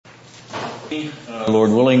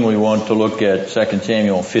Lord willing, we want to look at 2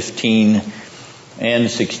 Samuel 15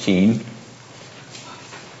 and 16.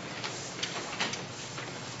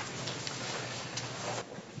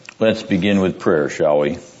 Let's begin with prayer, shall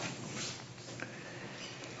we?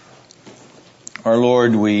 Our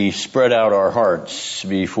Lord, we spread out our hearts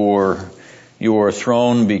before your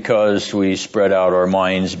throne because we spread out our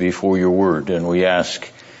minds before your word, and we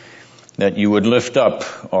ask that you would lift up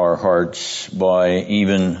our hearts by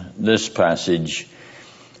even this passage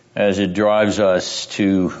as it drives us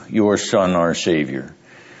to your Son, our Savior.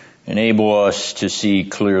 Enable us to see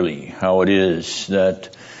clearly how it is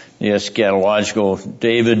that the eschatological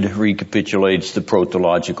David recapitulates the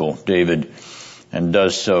protological David and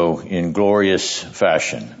does so in glorious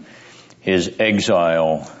fashion. His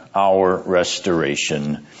exile, our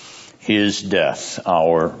restoration. His death,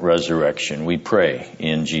 our resurrection. We pray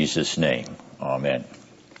in Jesus' name. Amen.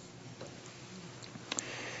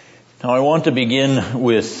 Now I want to begin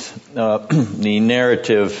with the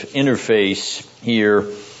narrative interface here,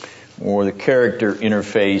 or the character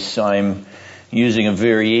interface. I'm using a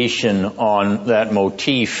variation on that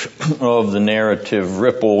motif of the narrative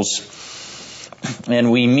ripples.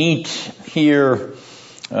 And we meet here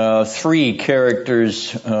three characters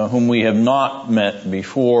whom we have not met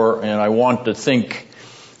before, and I want to think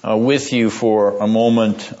with you for a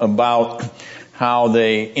moment about how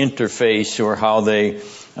they interface or how they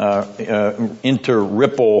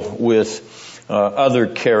interripple with other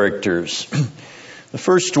characters. The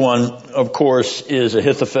first one, of course, is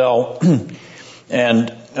Ahithophel, and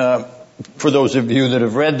for those of you that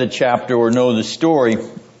have read the chapter or know the story,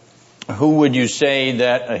 who would you say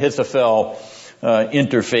that Ahithophel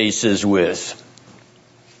interfaces with?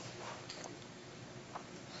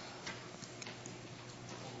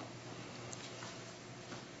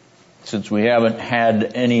 Since we haven't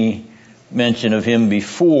had any mention of him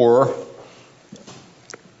before,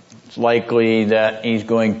 it's likely that he's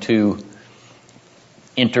going to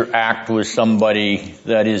interact with somebody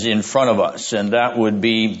that is in front of us, and that would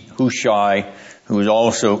be Hushai, who is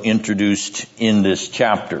also introduced in this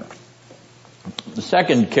chapter. The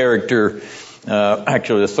second character,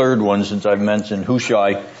 actually the third one, since I've mentioned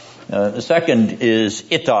Hushai, the second is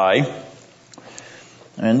Ittai.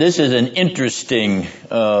 And this is an interesting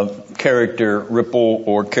character ripple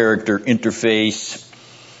or character interface.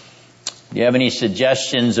 Do you have any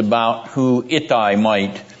suggestions about who Ittai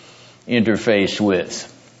might interface with?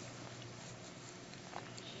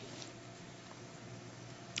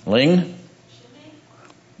 Ling?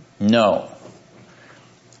 No.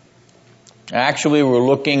 Actually, we're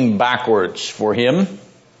looking backwards for him.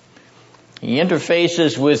 He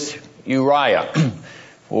interfaces with Uriah.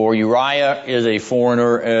 For Uriah is a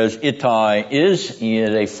foreigner as Ittai is. He is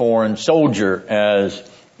a foreign soldier as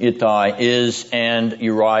Ittai is. And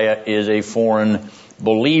Uriah is a foreign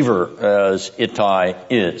believer as Ittai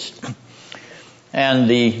is. And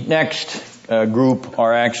the next group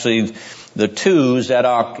are actually the two,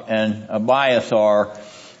 Zadok and Abiathar,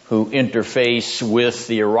 who interface with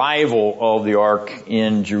the arrival of the ark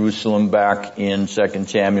in Jerusalem back in 2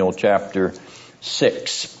 Samuel chapter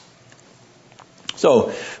 6.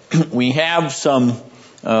 So we have some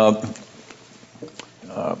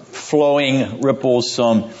flowing ripples,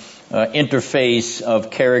 some interface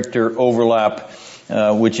of character overlap,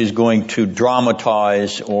 which is going to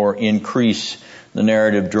dramatize or increase the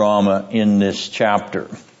narrative drama in this chapter.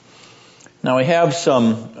 Now we have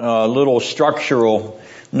some little structural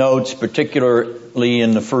notes, particularly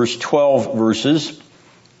in the first 12 verses.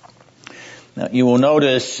 Now, you will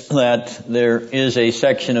notice that there is a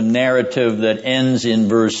section of narrative that ends in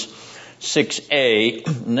verse 6a,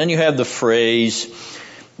 and then you have the phrase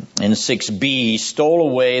in 6b, stole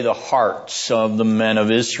away the hearts of the men of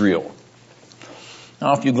Israel.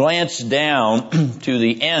 Now, if you glance down to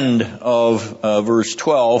the end of verse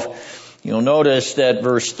 12, you'll notice that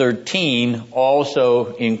verse 13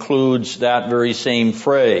 also includes that very same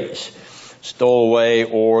phrase. Stole away,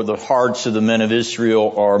 or the hearts of the men of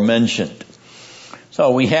Israel are mentioned.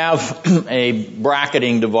 So we have a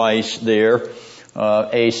bracketing device there,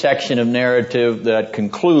 a section of narrative that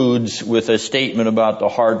concludes with a statement about the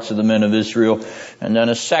hearts of the men of Israel, and then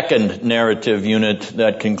a second narrative unit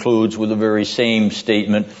that concludes with the very same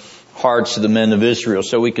statement, hearts of the men of Israel.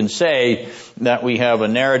 So we can say that we have a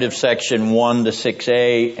narrative section 1 to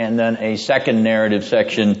 6a, and then a second narrative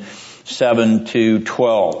section 7 to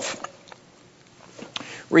 12.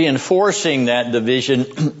 Reinforcing that division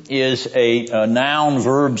is a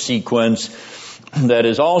noun-verb sequence that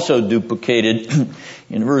is also duplicated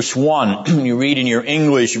in verse 1. You read in your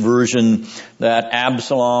English version that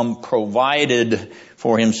Absalom provided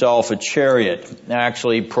for himself a chariot.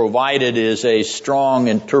 Actually, provided is a strong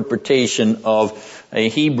interpretation of a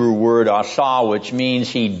Hebrew word, asa, which means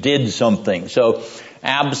he did something. So,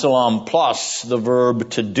 Absalom plus the verb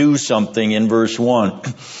to do something in verse 1.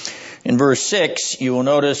 In verse 6, you will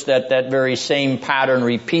notice that that very same pattern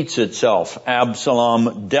repeats itself.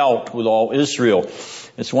 Absalom dealt with all Israel.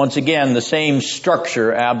 It's once again the same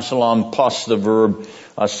structure, Absalom plus the verb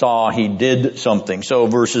asa, he did something. So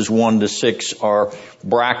verses 1 to 6 are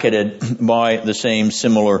bracketed by the same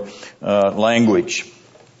similar language.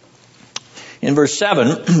 In verse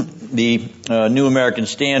 7, the New American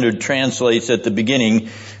Standard translates at the beginning,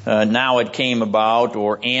 now it came about,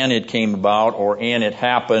 or and it came about, or and it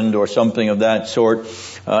happened, or something of that sort.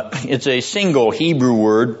 It's a single Hebrew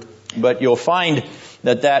word, but you'll find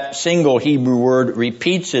that that single Hebrew word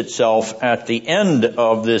repeats itself at the end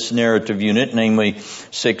of this narrative unit, namely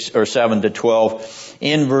 6 or 7 to 12,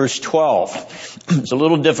 in verse 12. It's a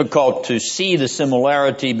little difficult to see the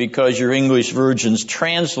similarity because your English versions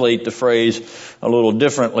translate the phrase a little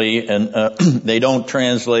differently, and they don't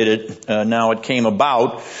translate it, now it came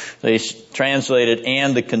about. They translate it,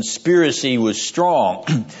 and the conspiracy was strong.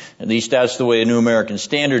 At least that's the way a New American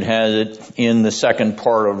Standard has it in the second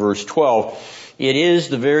part of verse 12. It is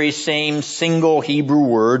the very same single Hebrew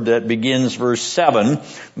word that begins verse 7,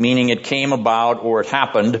 meaning it came about or it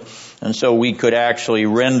happened. And so we could actually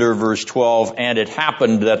render verse 12, and it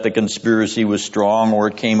happened that the conspiracy was strong, or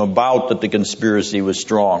it came about that the conspiracy was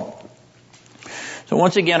strong. So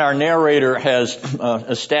once again, our narrator has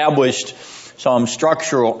established some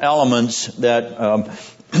structural elements that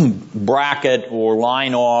bracket or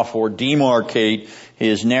line off or demarcate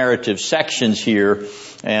his narrative sections here.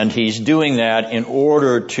 And he's doing that in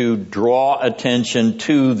order to draw attention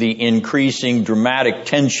to the increasing dramatic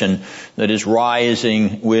tension that is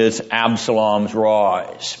rising with Absalom's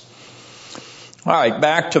rise. All right,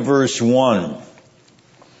 back to verse 1.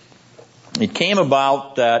 It came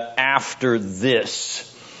about that after this.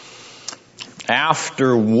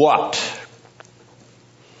 After what?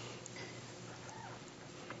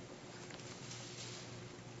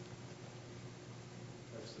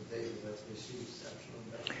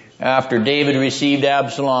 After David received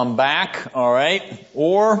Absalom back, all right?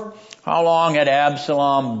 Or how long had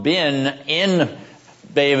Absalom been in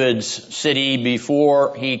David's city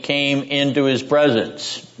before he came into his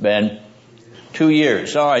presence? Ben? 2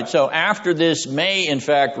 years. All right, so after this may in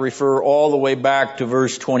fact refer all the way back to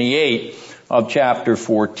verse 28 of chapter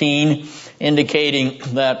 14, indicating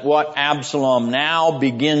that what Absalom now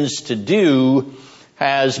begins to do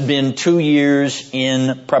has been 2 years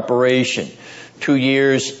in preparation. 2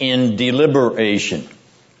 years in deliberation.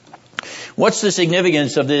 What's the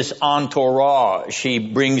significance of this entourage? He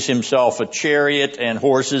brings himself a chariot and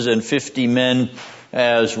horses and 50 men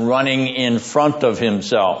as running in front of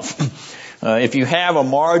himself. If you have a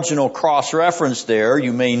marginal cross-reference there,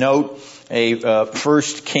 you may note a 1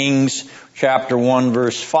 Kings chapter 1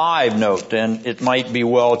 verse 5 note, and it might be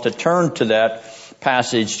well to turn to that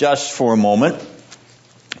passage just for a moment.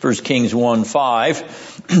 1 Kings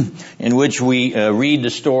 1:5, in which we read the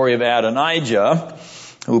story of Adonijah,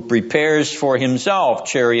 who prepares for himself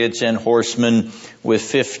chariots and horsemen with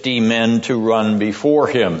 50 men to run before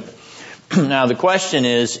him. Now the question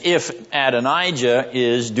is, if Adonijah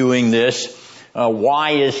is doing this,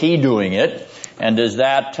 why is he doing it? And does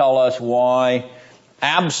that tell us why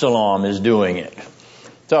Absalom is doing it?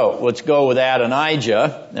 So let's go with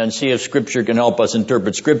Adonijah and see if Scripture can help us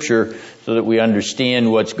interpret Scripture so that we understand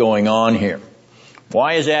what's going on here.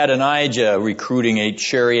 Why is Adonijah recruiting a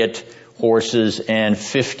chariot, horses, and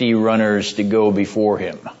 50 runners to go before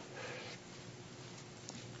him?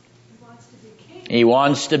 He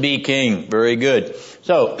wants to be king. Very good.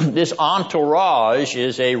 So this entourage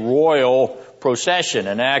is a royal procession,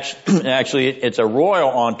 and actually it's a royal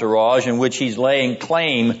entourage in which he's laying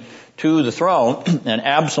claim to the throne, and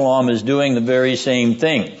Absalom is doing the very same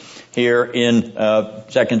thing here in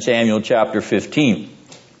 2 Samuel chapter 15.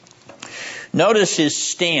 Notice his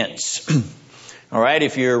stance. All right,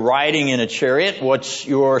 if you're riding in a chariot, what's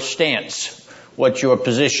your stance? What's your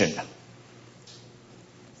position?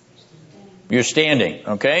 You're standing,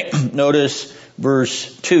 okay? Notice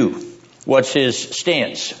verse 2. What's his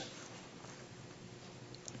stance?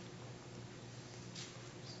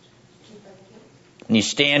 And he's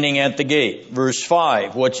standing at the gate. Verse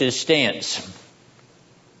 5, what's his stance?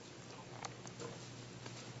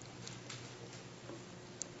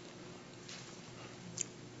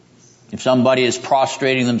 If somebody is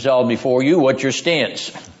prostrating themselves before you, what's your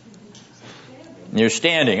stance? You're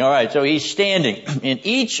standing. All right, so he's standing. In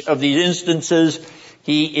each of these instances,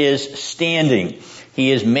 he is standing.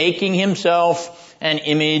 He is making himself an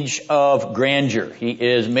image of grandeur. He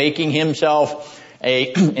is making himself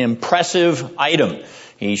an impressive item.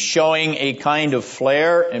 He's showing a kind of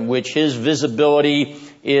flair in which his visibility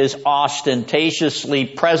is ostentatiously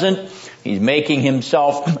present. He's making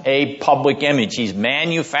himself a public image. He's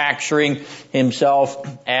manufacturing himself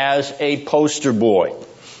as a poster boy.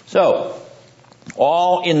 So,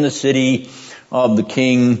 all in the city of the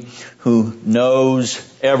king who knows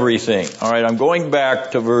everything. All right, I'm going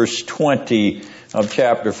back to verse 20 of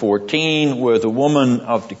chapter 14, where the woman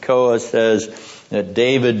of Tekoa says that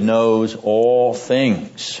David knows all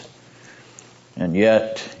things, and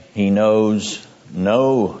yet he knows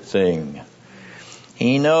no thing.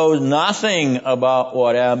 He knows nothing about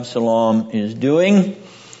what Absalom is doing,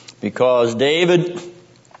 because David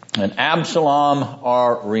and Absalom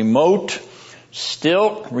are remote,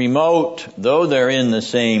 still remote, though they're in the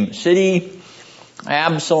same city.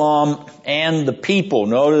 Absalom and the people,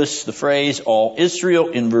 notice the phrase, all Israel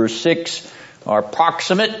in verse 6, are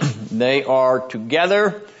proximate. They are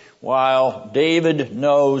together, while David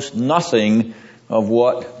knows nothing of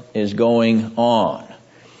what is going on.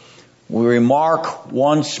 We remark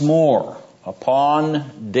once more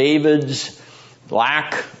upon David's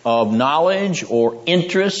lack of knowledge or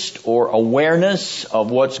interest or awareness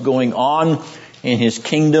of what's going on in his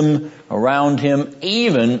kingdom around him,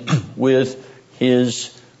 even with his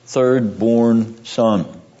third-born son.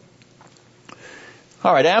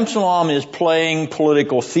 All right, Absalom is playing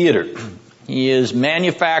political theater. He is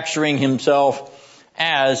manufacturing himself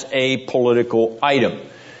as a political item.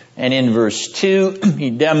 And in verse 2, he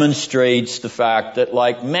demonstrates the fact that,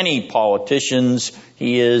 like many politicians,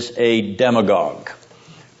 he is a demagogue.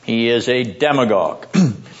 He is a demagogue.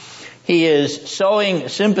 He is sowing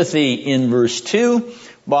sympathy in verse 2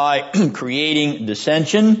 by creating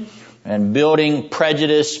dissension and building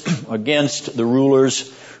prejudice against the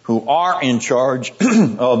rulers who are in charge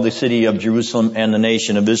of the city of Jerusalem and the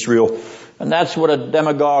nation of Israel. And that's what a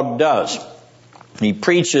demagogue does. He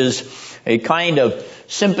preaches a kind of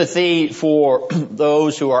sympathy for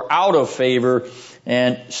those who are out of favor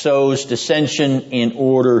and sows dissension in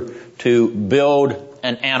order to build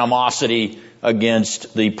an animosity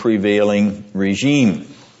against the prevailing regime.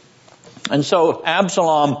 And so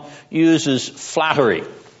Absalom uses flattery.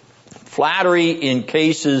 Flattery in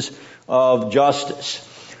cases of justice.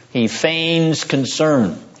 He feigns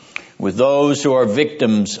concern with those who are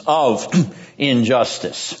victims of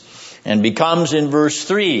injustice and becomes, in verse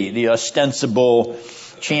 3, the ostensible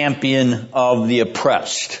champion of the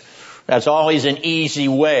oppressed. That's always an easy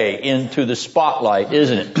way into the spotlight,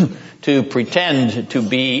 isn't it? To pretend to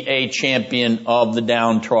be a champion of the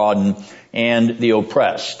downtrodden and the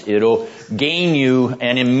oppressed. It'll gain you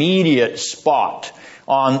an immediate spot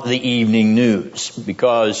on the evening news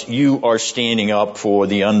because you are standing up for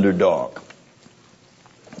the underdog.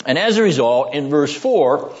 And as a result, in verse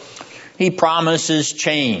 4, he promises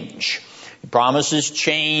change. He promises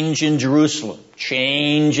change in Jerusalem,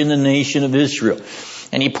 change in the nation of Israel.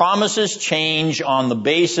 And he promises change on the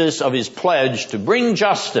basis of his pledge to bring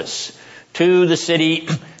justice to the city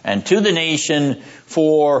and to the nation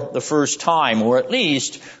for the first time, or at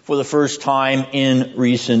least for the first time in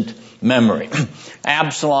recent memory.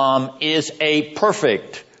 Absalom is a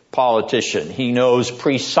perfect politician. He knows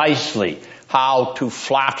precisely how to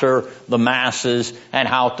flatter the masses and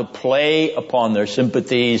how to play upon their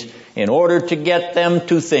sympathies in order to get them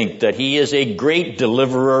to think that he is a great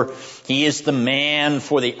deliverer, he is the man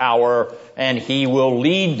for the hour, and he will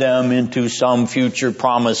lead them into some future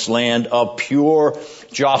promised land of pure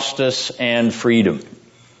justice and freedom.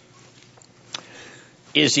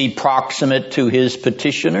 Is he proximate to his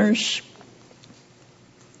petitioners?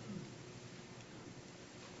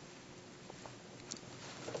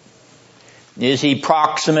 Is he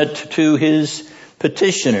proximate to his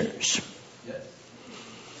petitioners? Yes.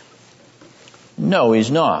 No,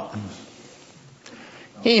 he's not.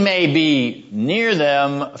 He may be near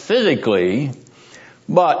them physically,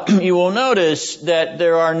 but you will notice that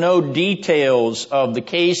there are no details of the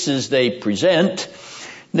cases they present.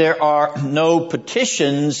 There are no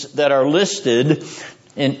petitions that are listed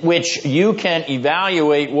in which you can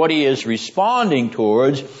evaluate what he is responding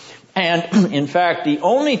towards. And in fact, the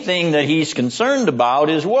only thing that he's concerned about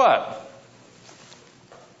is what?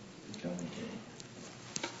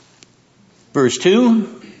 Verse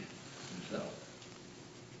 2.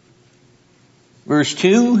 Verse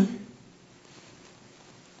 2.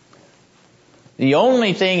 The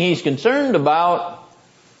only thing he's concerned about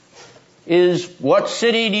is what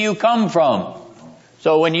city do you come from?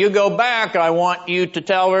 So when you go back, I want you to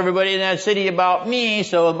tell everybody in that city about me,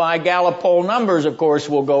 so my Gallup poll numbers, of course,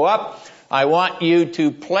 will go up. I want you to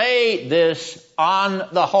play this on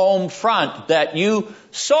the home front, that you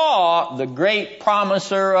saw the great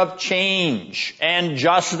promiser of change and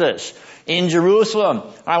justice in Jerusalem.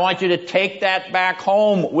 I want you to take that back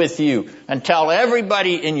home with you and tell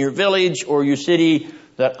everybody in your village or your city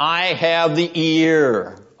that I have the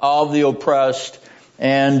ear of the oppressed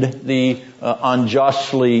and the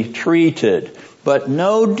unjustly treated. But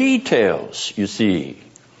no details, you see.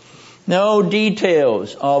 No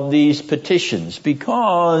details of these petitions,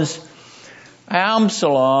 because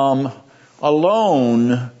Absalom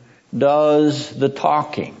alone does the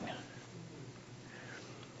talking.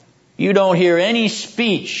 You don't hear any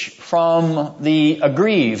speech from the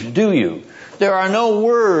aggrieved, do you? There are no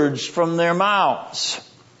words from their mouths.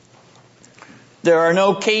 There are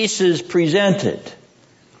no cases presented.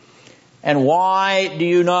 And why do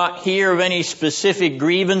you not hear of any specific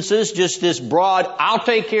grievances? Just this broad, I'll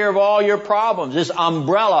take care of all your problems. This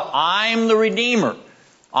umbrella, I'm the Redeemer.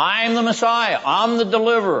 I'm the Messiah. I'm the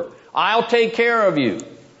Deliverer. I'll take care of you.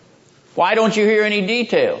 Why don't you hear any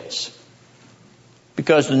details?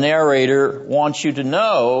 Because the narrator wants you to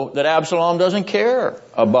know that Absalom doesn't care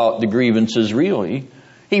about the grievances really.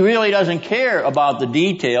 He really doesn't care about the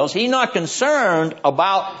details. He's not concerned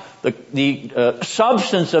about the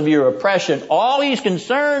substance of your oppression. All he's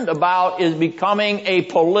concerned about is becoming a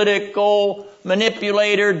political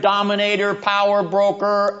manipulator, dominator, power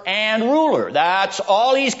broker, and ruler. That's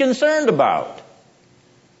all he's concerned about.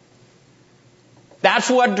 That's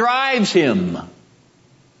what drives him.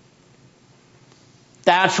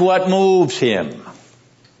 That's what moves him.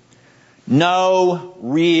 No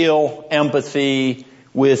real empathy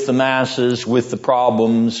with the masses, with the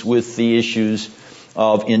problems, with the issues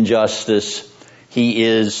of injustice. He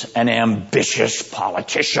is an ambitious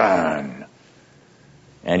politician.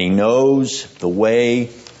 And he knows the way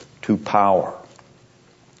to power.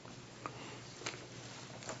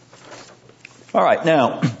 All right,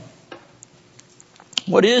 now,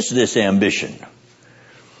 what is this ambition?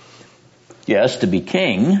 Yes, to be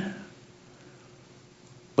king.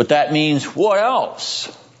 But that means what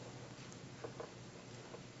else?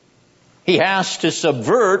 He has to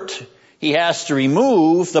subvert, he has to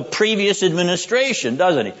remove the previous administration,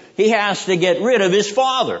 doesn't he? He has to get rid of his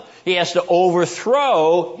father. He has to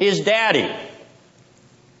overthrow his daddy.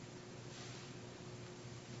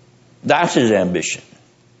 That's his ambition.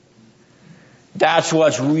 That's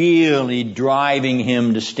what's really driving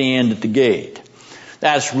him to stand at the gate.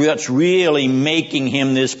 That's what's really making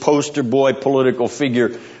him this poster boy political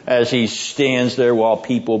figure as he stands there while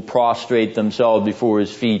people prostrate themselves before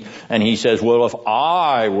his feet. And he says, well, if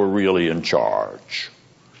I were really in charge,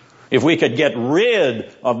 if we could get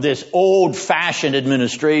rid of this old-fashioned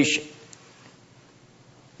administration,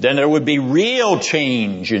 then there would be real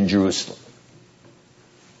change in Jerusalem.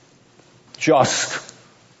 Just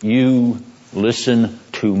you listen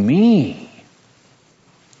to me.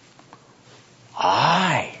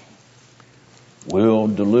 I will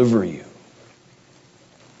deliver you.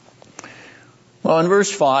 Well, in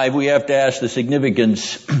verse 5, we have to ask the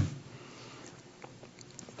significance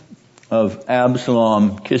of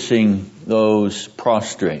Absalom kissing those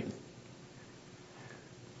prostrate.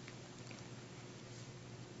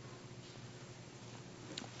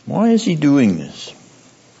 Why is he doing this?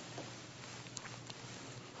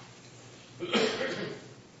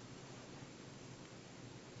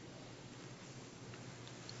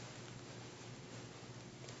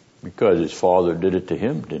 Because his father did it to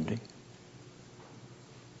him, didn't he?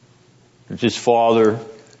 His father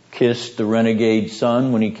kissed the renegade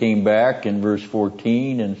son when he came back in verse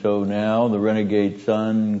 14, and so now the renegade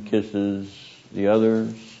son kisses the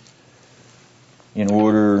others in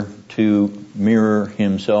order to mirror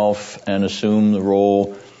himself and assume the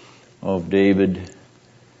role of David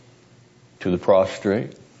to the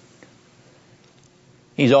prostrate.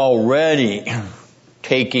 He's already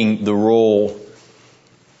taking the role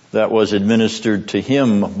that was administered to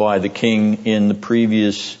him by the king in the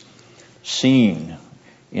previous scene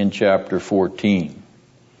in chapter 14.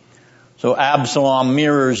 So Absalom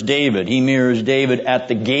mirrors David. He mirrors David at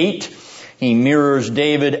the gate. He mirrors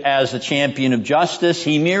David as the champion of justice.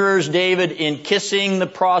 He mirrors David in kissing the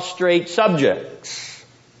prostrate subjects.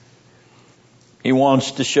 He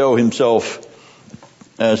wants to show himself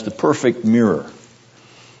as the perfect mirror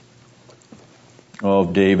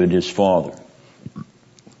of David, his father.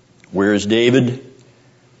 Where is David?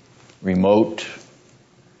 Remote,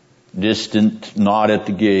 distant, not at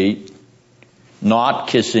the gate, not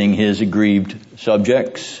kissing his aggrieved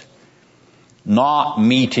subjects, not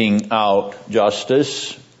meting out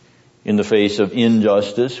justice in the face of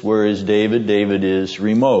injustice. Where is David? David is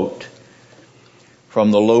remote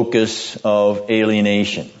from the locus of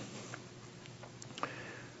alienation.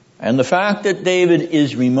 And the fact that David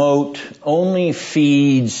is remote only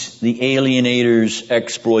feeds the alienator's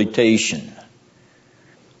exploitation.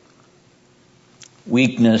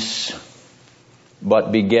 Weakness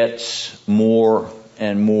but begets more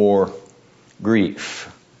and more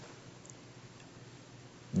grief.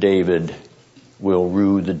 David will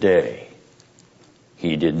rue the day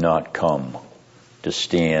he did not come to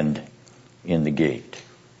stand in the gate.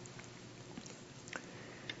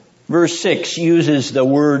 Verse 6 uses the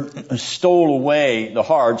word stole away the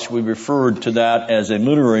hearts. We referred to that as a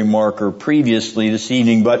literary marker previously this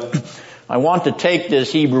evening, but I want to take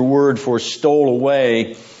this Hebrew word for stole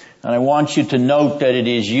away, and I want you to note that it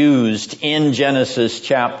is used in Genesis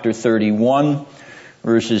chapter 31,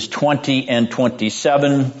 verses 20 and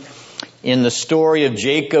 27, in the story of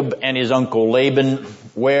Jacob and his uncle Laban,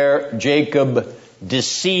 where Jacob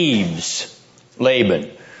deceives Laban.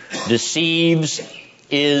 Deceives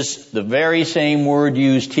is the very same word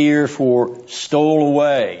used here for stole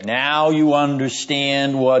away. Now you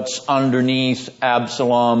understand what's underneath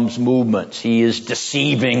Absalom's movements. He is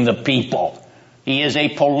deceiving the people. He is a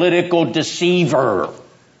political deceiver.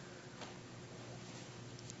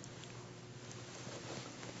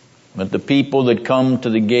 But the people that come to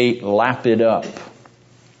the gate lap it up.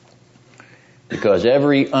 Because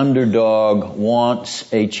every underdog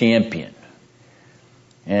wants a champion.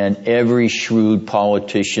 And every shrewd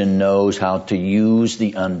politician knows how to use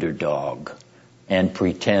the underdog and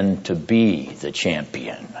pretend to be the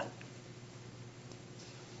champion.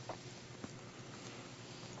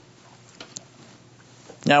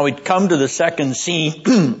 Now we come to the second scene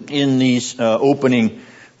in these opening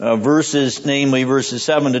verses, namely verses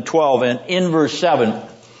 7 to 12. And in verse 7,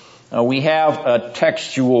 we have a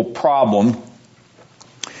textual problem.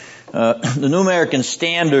 The New American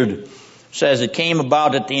Standard says it came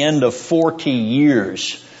about at the end of 40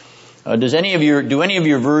 years. Do any of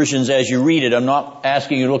your versions as you read it, I'm not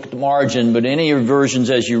asking you to look at the margin, but any of your versions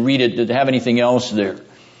as you read it, did it have anything else there?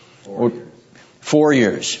 4 years. 4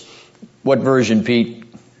 years. What version, Pete?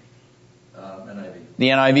 NIV. The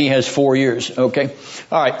NIV has 4 years. Okay.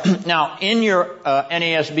 All right. Now, in your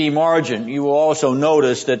NASB margin, you will also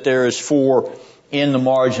notice that there is 4 in the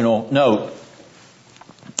marginal note.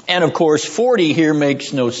 And of course, 40 here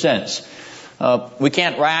makes no sense. We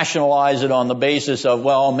can't rationalize it on the basis of,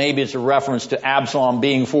 well, maybe it's a reference to Absalom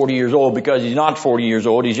being 40 years old, because he's not 40 years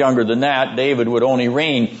old. He's younger than that. David would only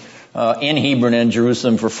reign in Hebron and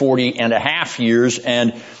Jerusalem for 40 and a half years,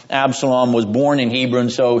 and Absalom was born in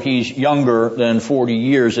Hebron, so he's younger than 40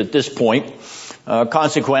 years at this point.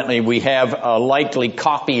 Consequently, we have a likely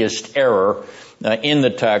copyist error in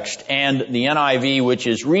the text, and the NIV, which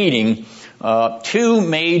is reading 2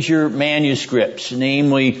 major manuscripts,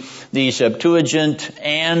 namely the Septuagint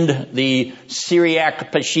and the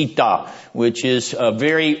Syriac Peshitta, which is a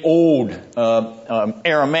very old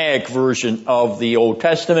Aramaic version of the Old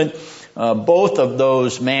Testament. Both of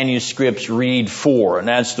those manuscripts read 4, and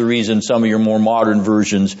that's the reason some of your more modern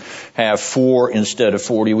versions have 4 instead of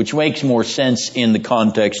 40, which makes more sense in the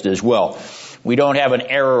context as well. We don't have an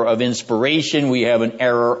error of inspiration, we have an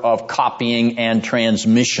error of copying and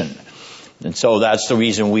transmission. And so that's the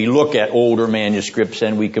reason we look at older manuscripts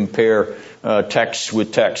and we compare text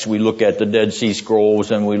with text. We look at the Dead Sea Scrolls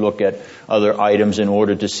and we look at other items in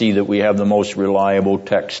order to see that we have the most reliable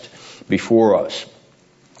text before us.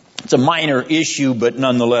 It's a minor issue, but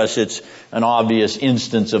nonetheless it's an obvious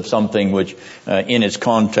instance of something which in its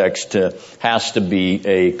context has to be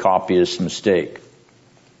a copyist mistake.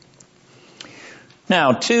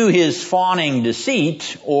 Now, to his fawning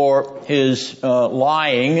deceit, or his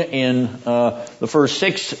lying in the first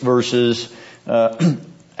 6 verses,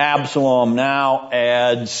 Absalom now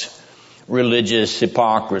adds religious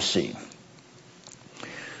hypocrisy.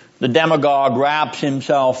 The demagogue wraps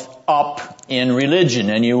himself up in religion,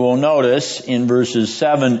 and you will notice in verses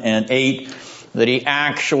 7 and 8 that he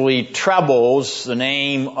actually trebles the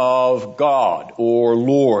name of God or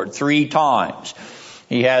Lord 3 times.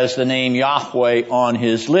 He has the name Yahweh on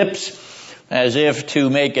his lips, as if to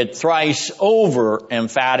make it thrice over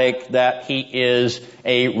emphatic that he is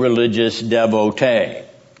a religious devotee.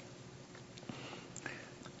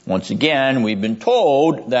 Once again, we've been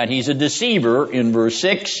told that he's a deceiver in verse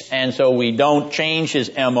 6, and so we don't change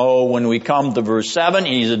his MO when we come to verse 7.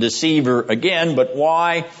 He's a deceiver again, but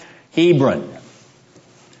why Hebron?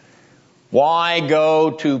 Why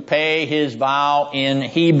go to pay his vow in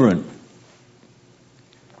Hebron?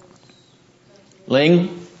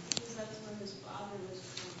 Ling?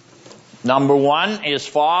 Number 1, his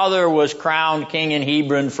father was crowned king in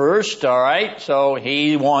Hebron first, alright? So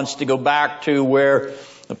he wants to go back to where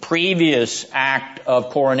the previous act of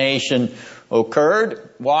coronation occurred.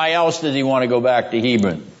 Why else did he want to go back to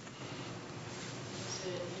Hebron? In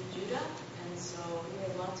Judah, and so he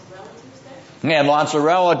had lots of relatives there. He had lots of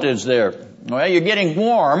relatives there. Well, you're getting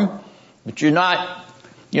warm, but you're not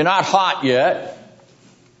hot yet.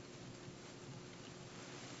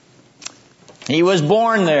 He was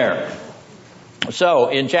born there. So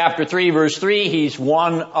in chapter 3, verse 3, he's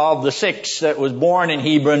one of the 6 that was born in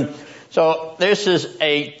Hebron. So this is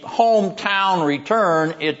a hometown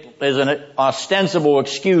return. It is an ostensible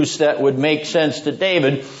excuse that would make sense to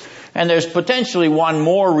David. And there's potentially one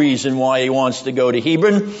more reason why he wants to go to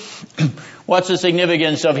Hebron. What's the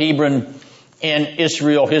significance of Hebron in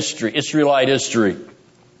Israelite history?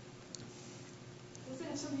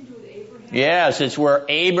 Yes, it's where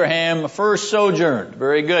Abraham first sojourned.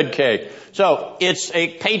 Very good, Kay. So, it's a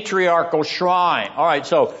patriarchal shrine. Alright,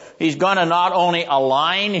 so he's gonna not only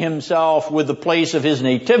align himself with the place of his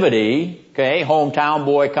nativity, okay, hometown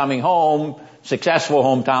boy coming home, successful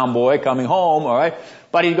hometown boy coming home, alright,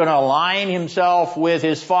 but he's gonna align himself with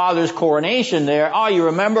his father's coronation there. Oh, you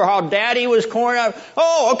remember how daddy was coronated?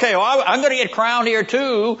 Oh, okay, well, I'm gonna get crowned here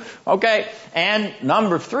too. Okay, and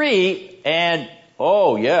number 3, and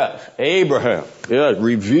oh, yes, Abraham. Yes,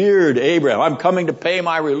 revered Abraham. I'm coming to pay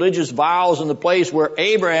my religious vows in the place where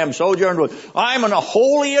Abraham sojourned with. I'm in a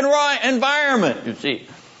holy environment, you see.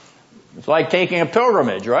 It's like taking a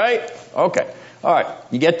pilgrimage, right? Okay. All right.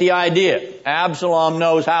 You get the idea. Absalom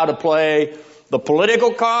knows how to play the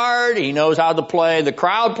political card, he knows how to play the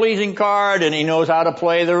crowd-pleasing card, and he knows how to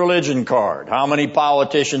play the religion card. How many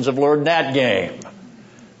politicians have learned that game?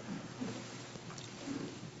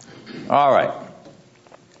 All right.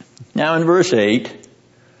 Now in verse 8,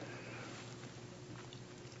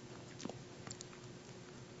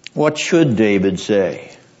 what should David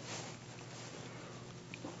say?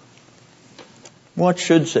 What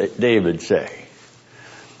should David say?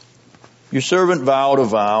 Your servant vowed a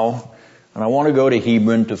vow, and I want to go to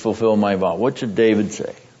Hebron to fulfill my vow. What should David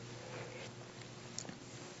say?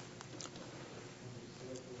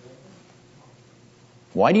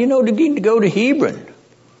 Why do you need to go to Hebron?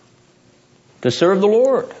 To serve the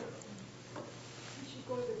Lord.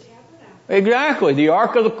 Exactly. The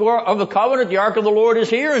Ark of the Covenant, the Ark of the Lord is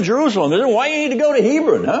here in Jerusalem. Why do you need to go to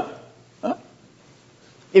Hebron, huh?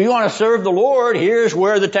 If you want to serve the Lord, here's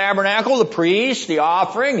where the tabernacle, the priest, the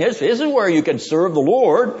offering, this is where you can serve the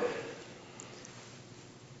Lord.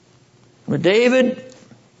 But David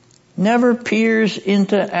never peers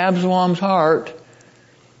into Absalom's heart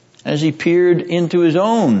as he peered into his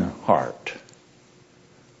own heart.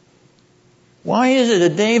 Why is it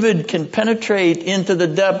that David can penetrate into the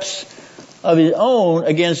depths of his own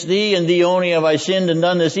against thee and thee only have I sinned and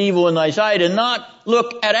done this evil in thy sight, and not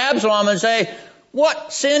look at Absalom and say,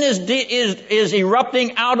 what sin is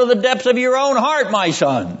erupting out of the depths of your own heart, my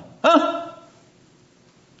son? Huh?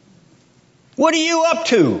 What are you up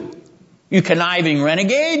to? You conniving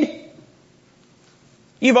renegade?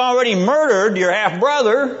 You've already murdered your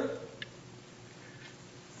half-brother.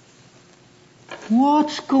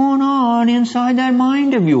 What's going on inside that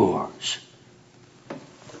mind of yours?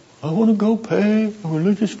 I want to go pay a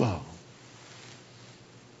religious vow.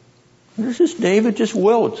 This is David just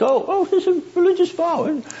willed. So, this is a religious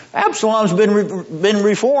vow. Absalom's been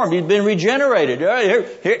reformed. He's been regenerated.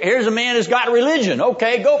 Here's a man who's got religion.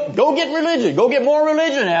 Okay, go get religion. Go get more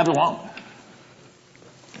religion, Absalom.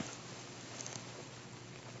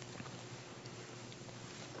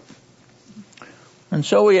 And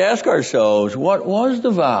so we ask ourselves, what was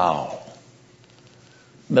the vow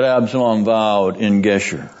that Absalom vowed in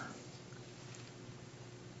Geshur?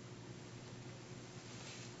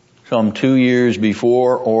 Some 2 years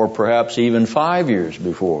before, or perhaps even 5 years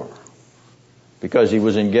before. Because he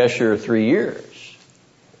was in Geshur 3 years.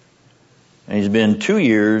 And he's been 2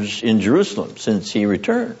 years in Jerusalem since he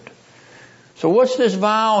returned. So what's this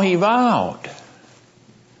vow he vowed?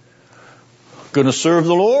 Gonna serve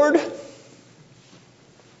the Lord?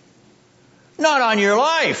 Not on your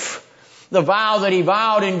life. The vow that he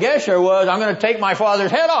vowed in Geshur was, I'm going to take my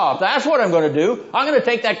father's head off. That's what I'm going to do. I'm going to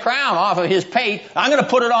take that crown off of his pate. I'm going to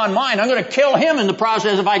put it on mine. I'm going to kill him in the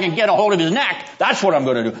process if I can get a hold of his neck. That's what I'm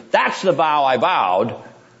going to do. That's the vow I vowed.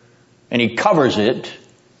 And he covers it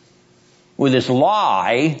with this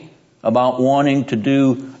lie about wanting to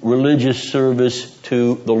do religious service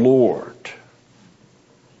to the Lord.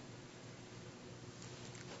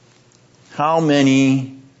 How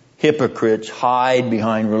many hypocrites hide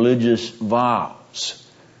behind religious vows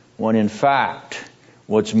when in fact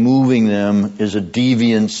what's moving them is a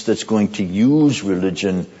deviance that's going to use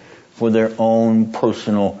religion for their own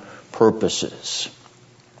personal purposes.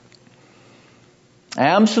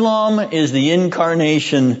 Absalom is the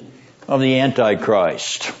incarnation of the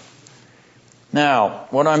Antichrist. Now,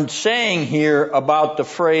 what I'm saying here about the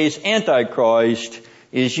phrase Antichrist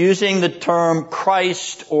is using the term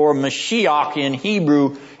Christ or Mashiach in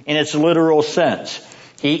Hebrew in its literal sense.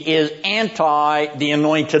 He is anti the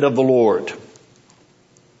anointed of the Lord.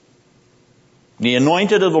 The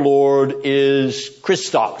anointed of the Lord is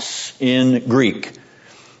Christos in Greek.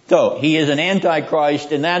 So, he is an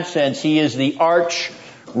Antichrist in that sense. He is the arch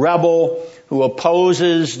rebel who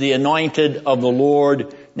opposes the anointed of the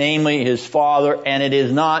Lord, namely his Father, and it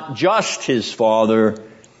is not just his Father.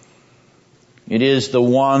 It is the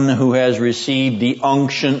one who has received the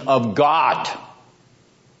unction of God.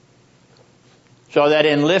 So that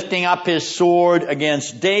in lifting up his sword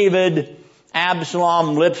against David,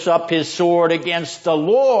 Absalom lifts up his sword against the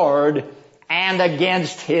Lord and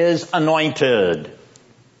against his anointed.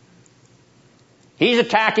 He's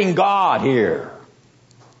attacking God here.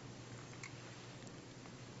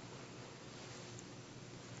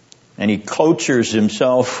 And he cloaks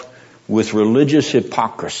himself with religious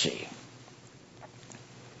hypocrisy.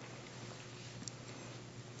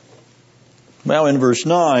 Well, in verse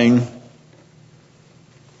 9,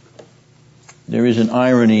 there is an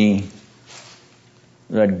irony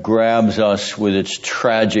that grabs us with its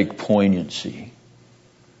tragic poignancy.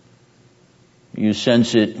 You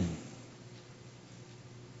sense it.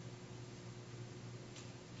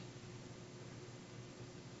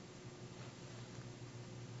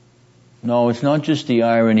 No, it's not just the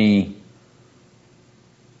irony,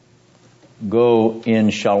 go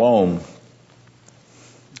in shalom,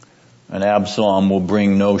 and Absalom will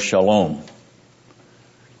bring no shalom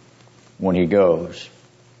when he goes.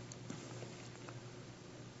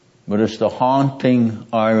 But it's the haunting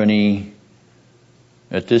irony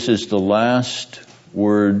that this is the last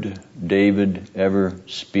word David ever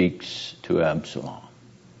speaks to Absalom.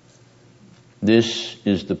 This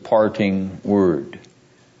is the parting word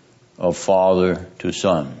of father to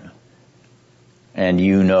son. And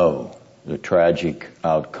you know the tragic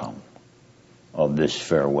outcome of this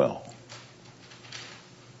farewell.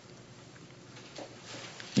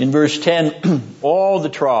 In verse 10, all the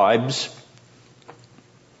tribes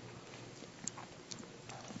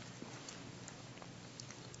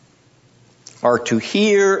are to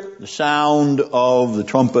hear the sound of the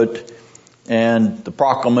trumpet and the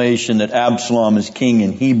proclamation that Absalom is king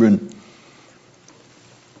in Hebron.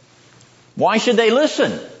 Why should they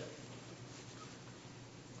listen?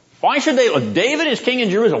 Why should they listen? David is king in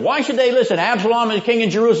Jerusalem. Why should they listen? Absalom is king in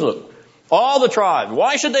Jerusalem. All the tribes.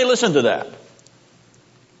 Why should they listen to that?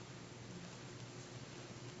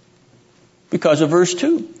 Because of verse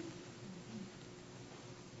 2.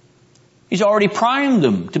 He's already primed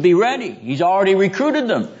them to be ready. He's already recruited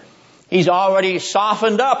them. He's already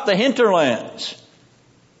softened up the hinterlands.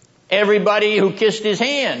 Everybody who kissed his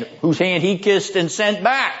hand, whose hand he kissed and sent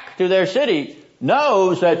back to their city,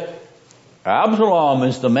 knows that Absalom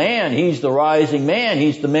is the man. He's the rising man.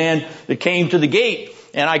 He's the man that came to the gate.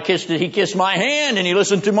 And he kissed my hand, and he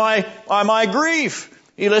listened to my grief.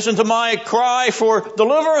 He listened to my cry for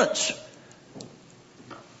deliverance.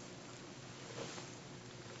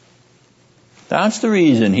 That's the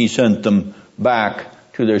reason he sent them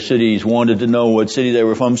back to their cities, wanted to know what city they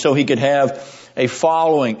were from, so he could have a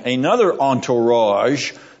following, another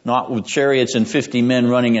entourage, not with chariots and 50 men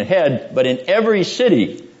running ahead, but in every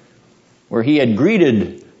city where he had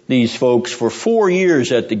greeted these folks for 4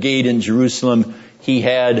 years at the gate in Jerusalem, he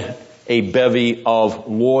had a bevy of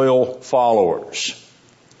loyal followers.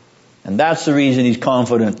 And that's the reason he's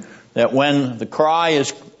confident that when the cry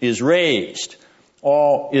is raised,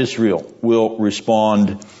 all Israel will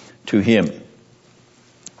respond to him.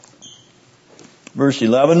 Verse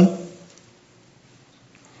 11.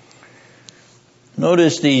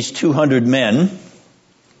 Notice these 200 men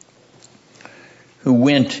who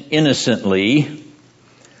went innocently,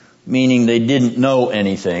 meaning they didn't know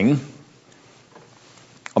anything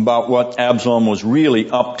about what Absalom was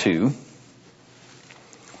really up to.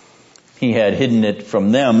 He had hidden it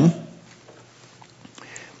from them.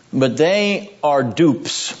 But they are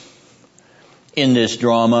dupes in this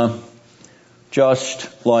drama,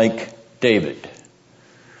 just like David.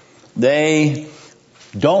 They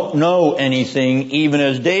don't know anything, even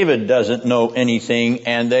as David doesn't know anything,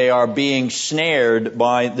 and they are being snared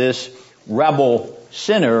by this rebel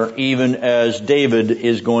sinner, even as David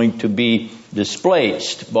is going to be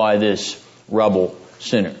displaced by this rebel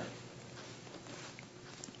sinner.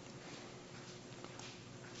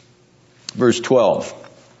 Verse 12.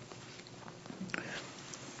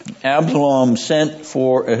 Absalom sent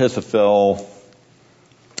for Ahithophel,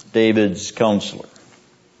 David's counselor.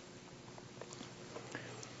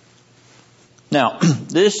 Now,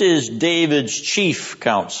 this is David's chief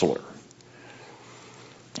counselor.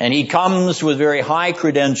 And he comes with very high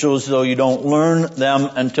credentials, though you don't learn them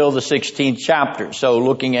until the 16th chapter. So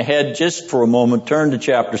looking ahead just for a moment, turn to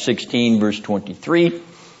chapter 16, verse 23.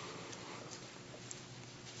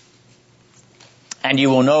 And you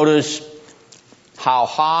will notice how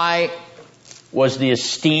high was the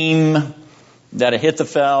esteem that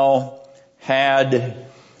Ahithophel had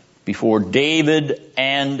before David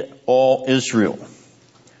and all Israel.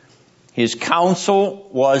 His counsel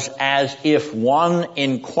was as if one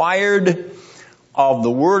inquired of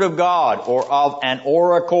the Word of God or of an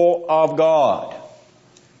oracle of God.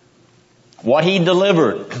 What he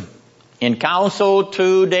delivered in counsel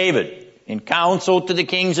to David, in counsel to the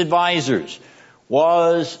king's advisors,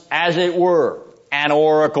 was, as it were, an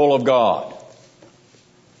oracle of God.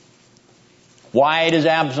 Why does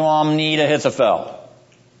Absalom need Ahithophel?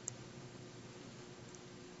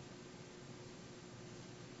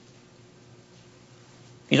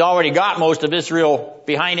 He's already got most of Israel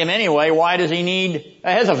behind him anyway. Why does he need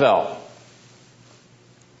Ahithophel?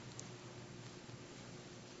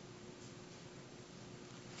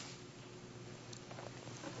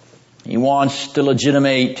 He wants to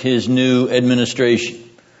legitimate his new administration.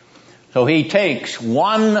 So he takes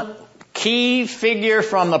one key figure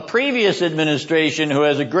from the previous administration who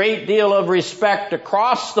has a great deal of respect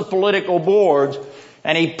across the political boards,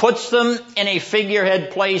 and he puts them in a figurehead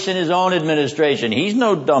place in his own administration. He's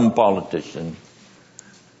no dumb politician.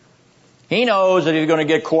 He knows that if you're going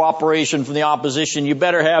to get cooperation from the opposition, you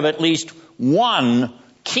better have at least one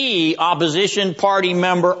key opposition party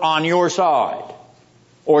member on your side,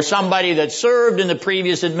 or somebody that served in the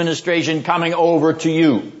previous administration coming over to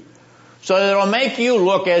you, so that it'll make you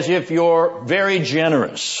look as if you're very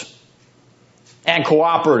generous and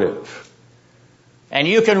cooperative. And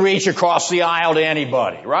you can reach across the aisle to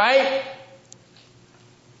anybody, right?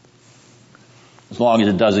 As long as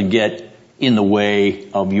it doesn't get in the way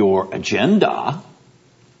of your agenda.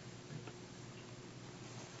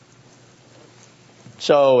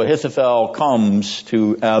 So Ahithophel comes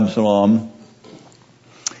to Absalom.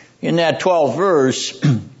 In that 12th verse,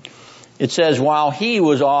 it says, while he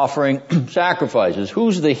was offering sacrifices.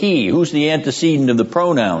 Who's the he? Who's the antecedent of the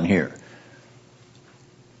pronoun here?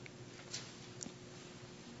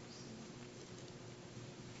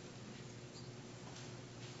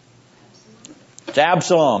 It's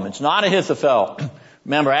Absalom. It's not Ahithophel.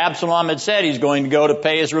 Remember, Absalom had said he's going to go to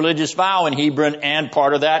pay his religious vow in Hebron, and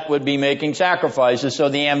part of that would be making sacrifices. So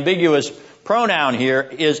the ambiguous pronoun here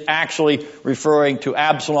is actually referring to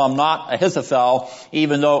Absalom, not Ahithophel,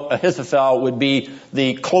 even though Ahithophel would be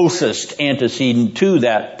the closest antecedent to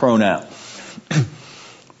that pronoun.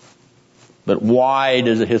 But why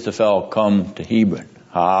does Ahithophel come to Hebron?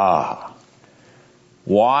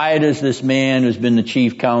 Why does this man who's been the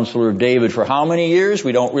chief counselor of David for how many years?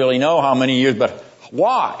 We don't really know how many years, but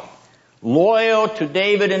why? Loyal to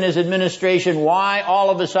David and his administration, why all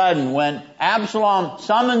of a sudden when Absalom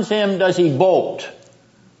summons him does he bolt?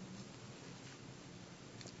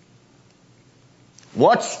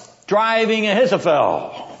 What's driving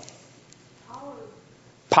Ahithophel?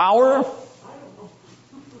 Power?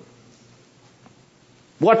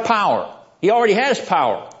 What power? He already has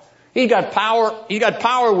power. He got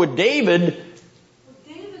power with David. Well,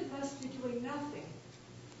 David must be doing nothing.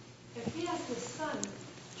 If he has his son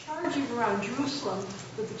charging around Jerusalem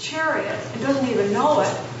with a chariot and doesn't even know it,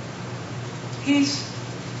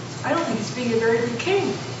 I don't think he's being a very good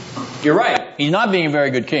king. You're right. He's not being a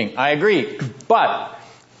very good king. I agree. But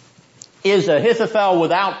is Ahithophel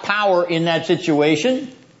without power in that situation?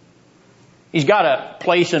 He's got a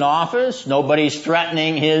place in office. Nobody's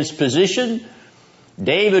threatening his position.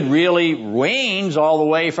 David really reigns all the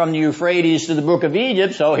way from the Euphrates to the book of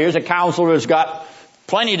Egypt. So here's a counselor who's got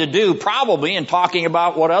plenty to do probably in talking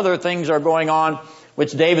about what other things are going on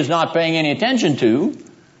which David's not paying any attention to.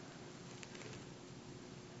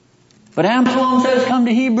 But Absalom says come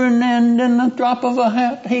to Hebron, and in the drop of a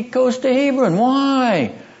hat he goes to Hebron.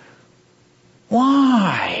 Why?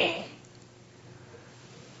 Why?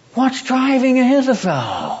 What's driving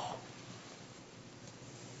Ahithophel?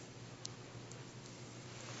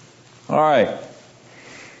 All right.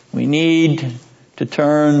 We need to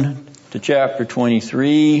turn to chapter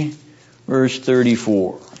 23, verse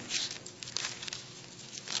 34.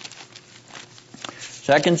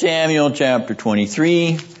 2 Samuel chapter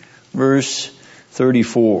 23, verse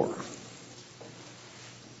 34.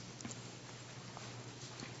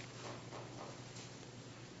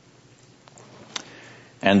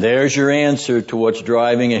 And there's your answer to what's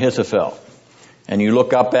driving Ahithophel. And you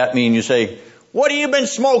look up at me and you say, what have you been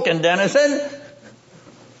smoking, Dennison?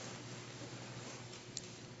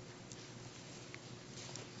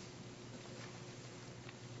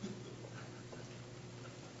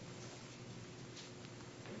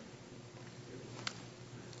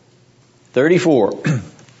 34.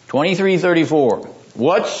 23:34.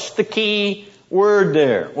 What's the key word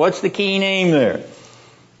there? What's the key name there?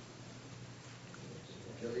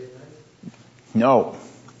 No.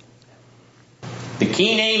 The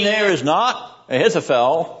key name there is not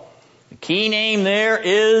Ahithophel. The key name there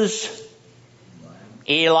is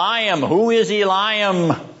Eliam. Who is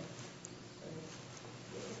Eliam?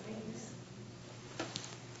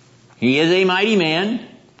 He is a mighty man.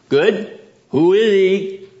 Good. Who is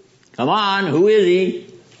he? Come on, who is he?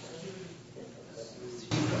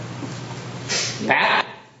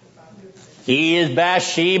 He is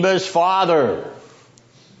Bathsheba's father.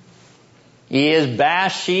 He is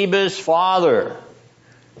Bathsheba's father.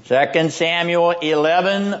 2 Samuel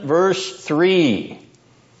 11, verse 3.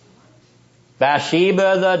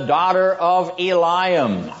 Bathsheba, the daughter of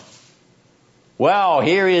Eliam. Well,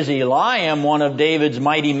 here is Eliam, one of David's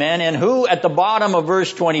mighty men, and who at the bottom of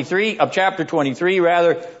verse 23, of chapter 23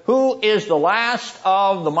 rather, who is the last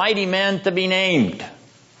of the mighty men to be named?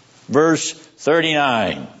 Verse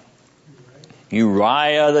 39.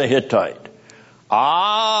 Uriah the Hittite.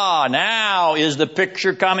 Ah, now is the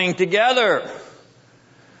picture coming together.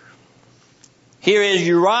 Here is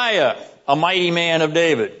Uriah, a mighty man of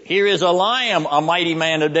David. Here is Eliam, a mighty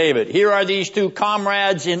man of David. Here are these two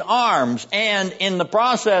comrades in arms, and in the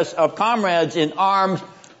process of comrades in arms,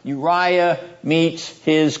 Uriah meets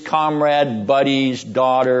his comrade buddy's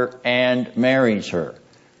daughter and marries her.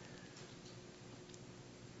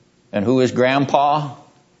 And who is grandpa?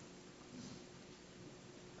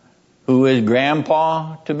 Who is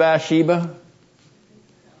grandpa to Bathsheba?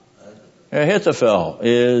 Ahithophel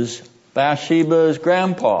is Bathsheba's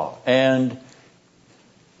grandpa. And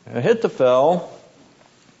Ahithophel,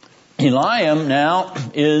 Eliam now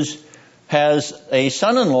has a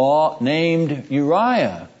son-in-law named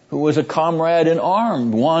Uriah, who was a comrade in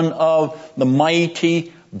arms, one of the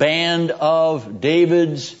mighty band of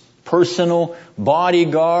David's personal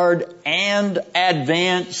bodyguard and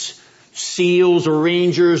advance SEALs or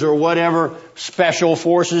Rangers or whatever special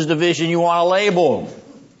forces division you want to label them.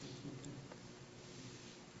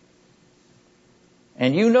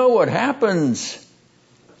 And you know what happens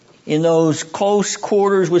in those close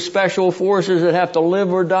quarters with special forces that have to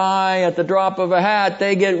live or die at the drop of a hat.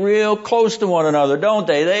 They get real close to one another, don't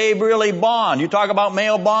they? They really bond. You talk about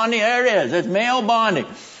male bonding, there it is. It's male bonding.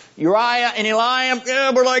 Uriah and Eliam,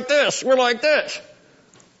 yeah, we're like this. We're like this.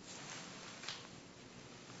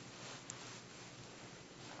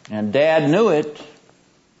 And Dad knew it.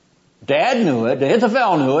 Dad knew it.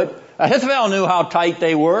 Ahithophel knew it. Ahithophel knew how tight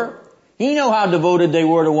they were. He knew how devoted they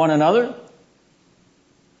were to one another.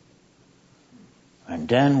 And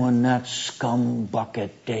then when that scumbucket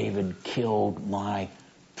David killed my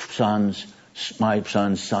son's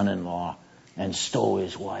son-in-law and stole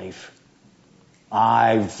his wife,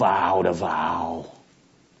 I vowed a vow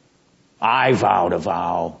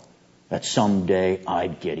that someday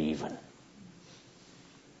I'd get even.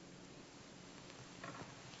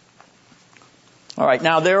 All right,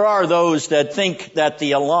 now there are those that think that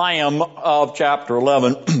the Eliam of chapter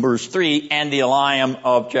 11, verse 3, and the Eliam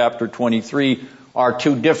of chapter 23 are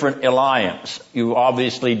two different Eliams. You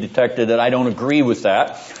obviously detected that I don't agree with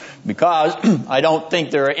that, because I don't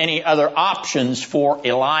think there are any other options for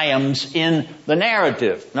Eliams in the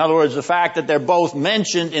narrative. In other words, the fact that they're both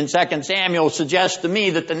mentioned in 2 Samuel suggests to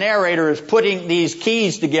me that the narrator is putting these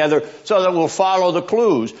keys together so that we'll follow the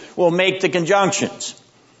clues, we'll make the conjunctions.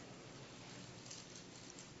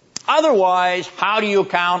 Otherwise, how do you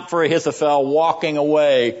account for Ahithophel walking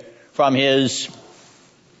away from his,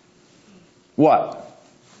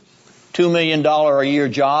 $2 million a year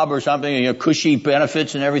job or something, cushy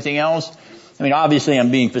benefits and everything else? I mean, obviously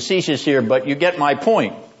I'm being facetious here, but you get my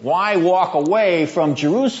point. Why walk away from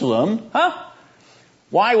Jerusalem?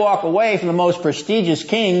 Why walk away from the most prestigious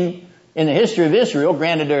king in the history of Israel?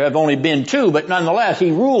 Granted, there have only been two, but nonetheless,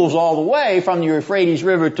 he rules all the way from the Euphrates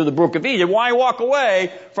River to the brook of Egypt. Why walk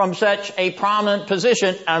away from such a prominent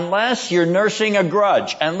position unless you're nursing a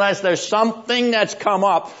grudge, unless there's something that's come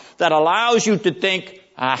up that allows you to think,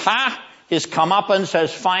 his comeuppance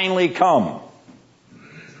has finally come.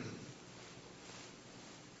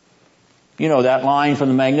 You know that line from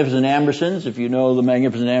the Magnificent Ambersons. If you know the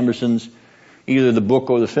Magnificent Ambersons, either the book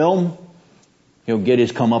or the film, he'll get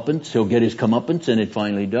his comeuppance, and it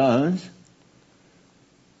finally does.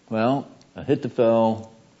 Well,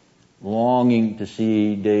 Ahithophel longing to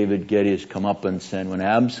see David get his comeuppance, and when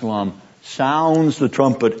Absalom sounds the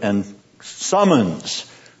trumpet and summons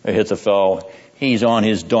Ahithophel, he's on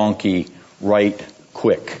his donkey right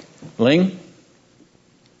quick. Ling?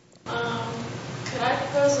 Could I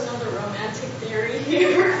propose another romantic theory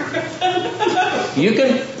here? You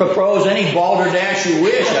can propose any balderdash you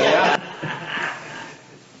wish.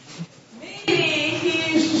 Maybe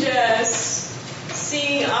he's just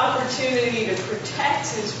seeing opportunity to protect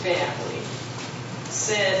his family,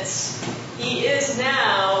 since he is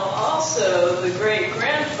now also the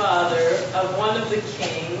great-grandfather of one of the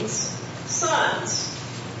king's sons.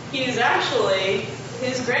 He is actually,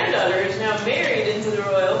 his granddaughter is now married into the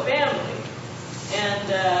royal family.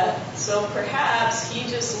 And so perhaps he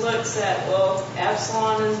just looks at, well,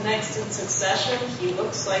 Absalom is next in succession. He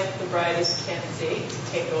looks like the brightest candidate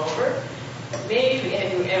to take over. Maybe,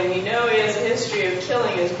 and we know he has a history of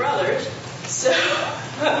killing his brothers. So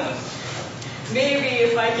maybe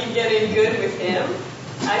if I can get in good with him,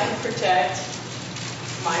 I can protect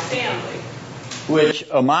my family. Which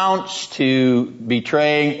amounts to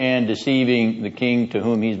betraying and deceiving the king to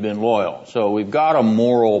whom he's been loyal. So we've got a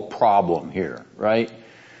moral problem here, right?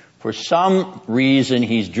 For some reason,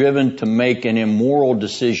 he's driven to make an immoral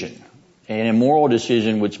decision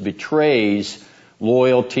which betrays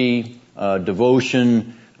loyalty,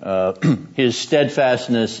 devotion, his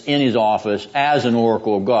steadfastness in his office as an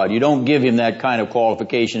oracle of God. You don't give him that kind of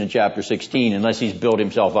qualification in chapter 16 unless he's built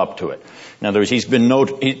himself up to it. In other words, he's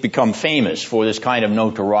become famous for this kind of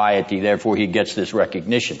notoriety, therefore he gets this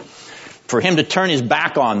recognition. For him to turn his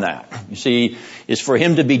back on that, you see, is for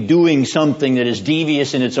him to be doing something that is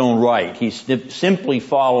devious in its own right. He's simply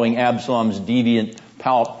following Absalom's deviant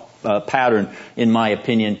pattern, in my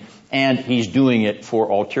opinion, and he's doing it for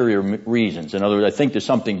ulterior reasons. In other words, I think there's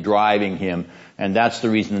something driving him, and that's the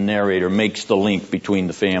reason the narrator makes the link between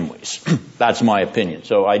the families. That's my opinion.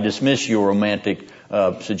 So I dismiss your romantic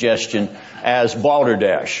suggestion as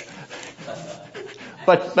balderdash.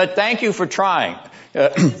 But thank you for trying.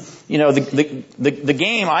 The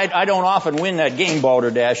game, I don't often win that game,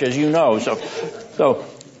 balderdash, as you know. So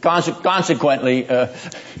consequently,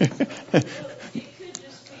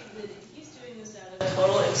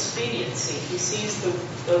 total expediency. He sees the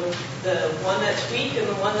one that's weak and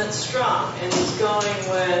the one that's strong, and he's going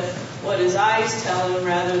with what his eyes tell him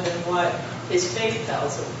rather than what his faith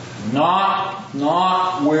tells him. Not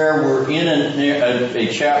where we're in a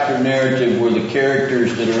chapter narrative where the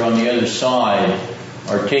characters that are on the other side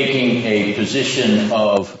are taking a position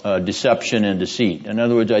of deception and deceit. In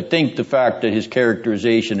other words, I think the fact that his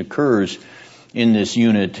characterization occurs in this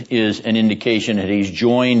unit is an indication that he's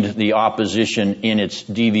joined the opposition in its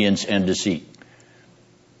deviance and deceit.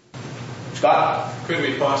 Scott? Could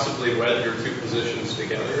we possibly wed your two positions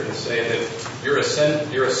together and say that you're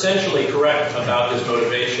essentially correct about his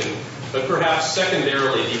motivation, but perhaps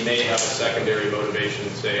secondarily he may have a secondary motivation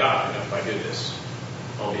and say, if I do this,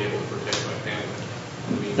 I'll be able to protect my family.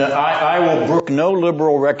 I will brook no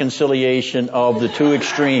liberal reconciliation of the two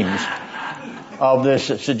extremes of this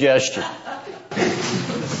suggestion.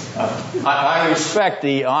 I respect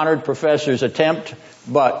the honored professor's attempt,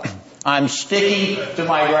 but I'm sticking to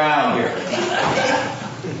my ground here.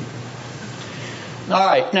 All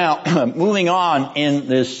right, now, moving on in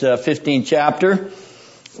this 15th chapter,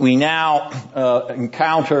 we now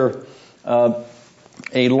encounter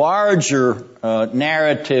a larger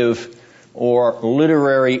narrative or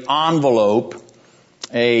literary envelope,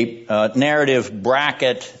 a narrative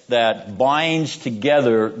bracket that binds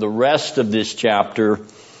together the rest of this chapter,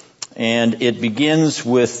 and it begins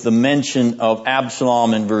with the mention of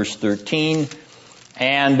Absalom in verse 13,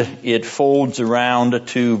 and it folds around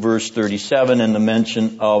to verse 37 and the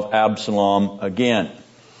mention of Absalom again.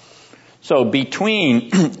 So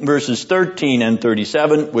between verses 13 and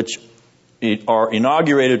 37, which are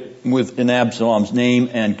inaugurated with in Absalom's name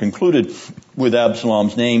and concluded with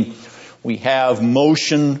Absalom's name, we have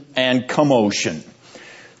motion and commotion.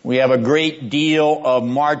 We have a great deal of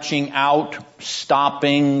marching out,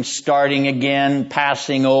 stopping, starting again,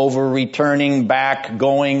 passing over, returning back,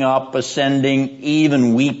 going up, ascending,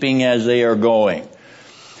 even weeping as they are going.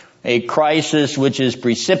 A crisis which is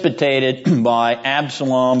precipitated by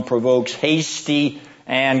Absalom provokes hasty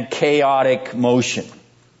and chaotic motion.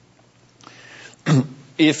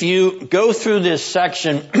 If you go through this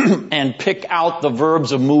section and pick out the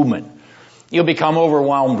verbs of movement, you'll become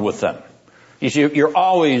overwhelmed with them. You see, you're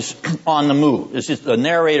always on the move. The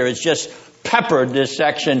narrator has just peppered this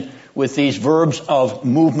section with these verbs of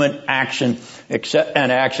movement, action,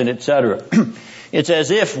 etc. It's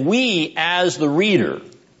as if we, as the reader,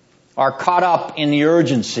 are caught up in the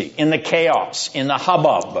urgency, in the chaos, in the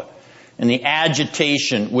hubbub, in the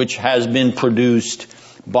agitation which has been produced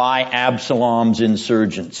by Absalom's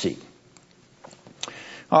insurgency.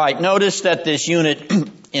 All right, notice that this unit,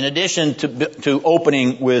 in addition to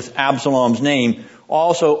opening with Absalom's name,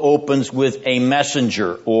 also opens with a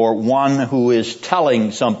messenger, or one who is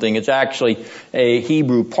telling something. It's actually a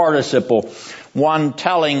Hebrew participle. One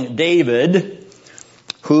telling David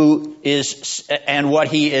who is, and what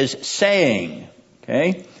he is saying.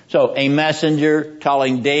 Okay? So, a messenger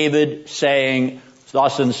telling David, saying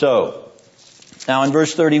thus and so. Now in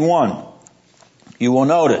verse 31, you will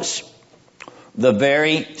notice the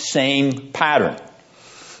very same pattern.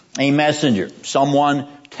 A messenger, someone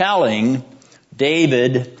telling,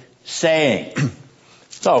 David saying.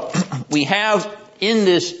 So, we have in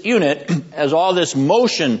this unit, as all this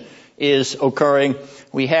motion is occurring,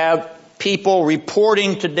 we have people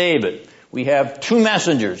reporting to David. We have two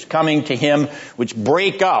messengers coming to him, which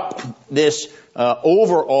break up this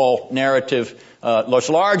overall narrative, this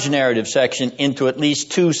large narrative section, into at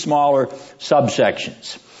least two smaller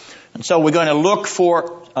subsections. And so we're going to look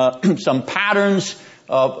for some patterns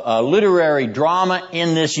of literary drama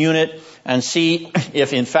in this unit and see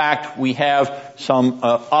if, in fact, we have some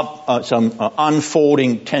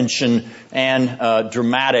unfolding tension and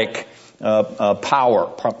dramatic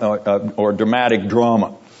power or dramatic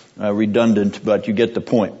drama. Redundant, but you get the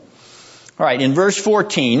point. All right, in verse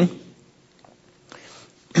 14,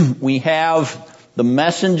 we have the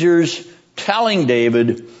messengers telling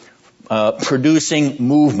David, producing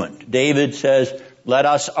movement. David says, let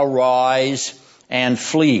us arise and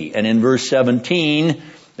flee. And in verse 17,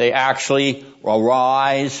 they actually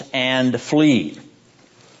arise and flee.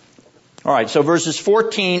 All right, so verses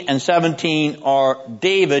 14 and 17 are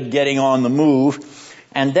David getting on the move.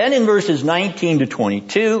 And then in verses 19 to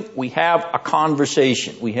 22, we have a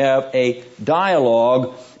conversation. We have a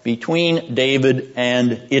dialogue between David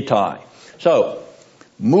and Ittai. So,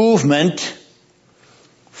 movement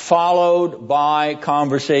followed by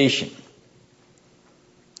conversation.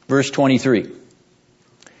 Verse 23.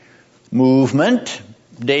 Movement.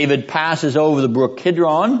 David passes over the brook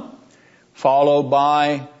Kidron, followed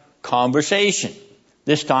by conversation.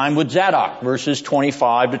 This time with Zadok, verses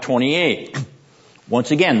 25 to 28.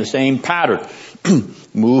 Once again, the same pattern.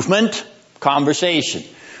 Movement, conversation.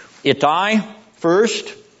 Ittai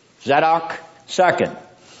first, Zadok second.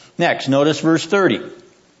 Next, notice verse 30.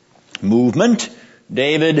 Movement,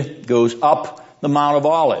 David goes up the Mount of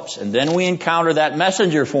Olives. And then we encounter that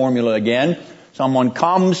messenger formula again. Someone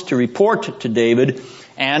comes to report to David,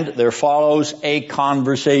 and there follows a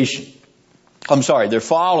conversation. There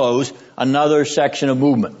follows another section of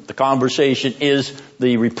movement. The conversation is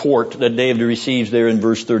the report that David receives there in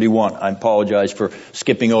verse 31. I apologize for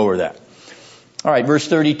skipping over that. All right, verse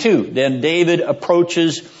 32. Then David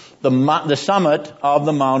approaches the summit of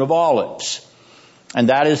the Mount of Olives. And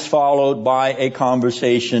that is followed by a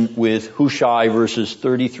conversation with Hushai, verses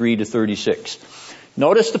 33 to 36.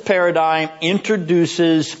 Notice the paradigm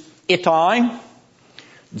introduces Ittai,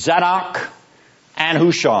 Zadok, and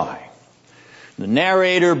Hushai. The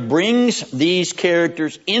narrator brings these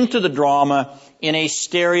characters into the drama in a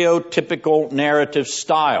stereotypical narrative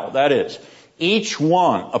style. That is, each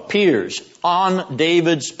one appears on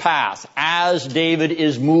David's path as David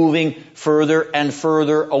is moving further and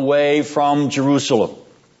further away from Jerusalem.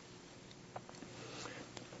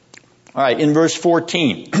 All right, in verse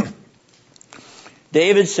 14,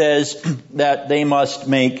 David says that they must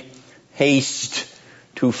make haste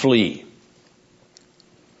to flee.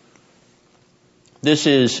 This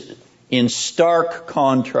is in stark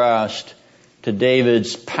contrast to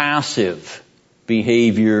David's passive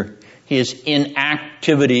behavior, his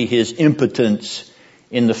inactivity, his impotence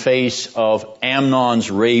in the face of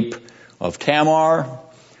Amnon's rape of Tamar,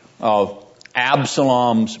 of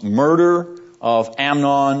Absalom's murder of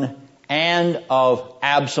Amnon, and of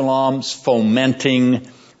Absalom's fomenting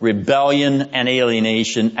rebellion and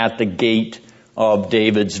alienation at the gate of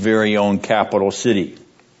David's very own capital city.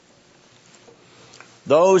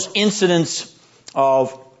 Those incidents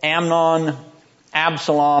of Amnon,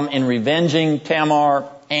 Absalom in revenging Tamar,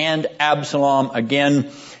 and Absalom again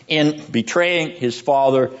in betraying his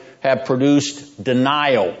father have produced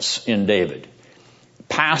denials in David.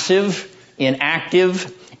 Passive,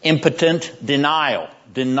 inactive, impotent denial.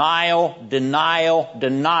 Denial, denial,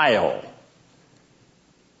 denial.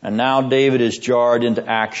 And now David is jarred into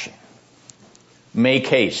action. Make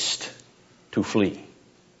haste to flee.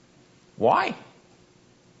 Why?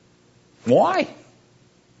 Why?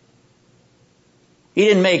 He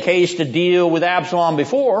didn't make haste to deal with Absalom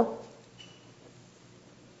before.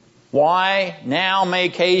 Why now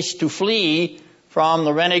make haste to flee from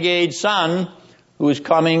the renegade son who is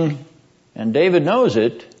coming, and David knows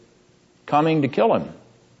it, coming to kill him?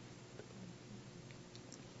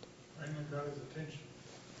 Finally got his attention.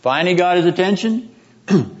 Finally got his attention?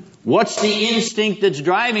 What's the instinct that's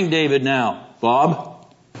driving David now? Bob?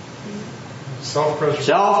 Self-preservation.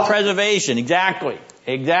 Self-preservation, exactly.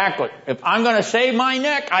 If I'm going to save my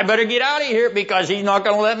neck, I better get out of here because he's not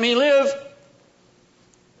going to let me live.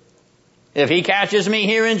 If he catches me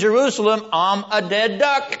here in Jerusalem, I'm a dead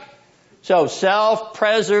duck. So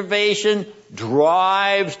self-preservation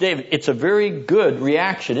drives David. It's a very good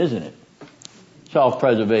reaction, isn't it?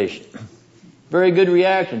 Self-preservation. Very good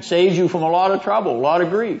reaction. Saves you from a lot of trouble, a lot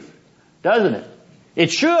of grief. Doesn't it?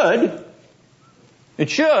 It should. It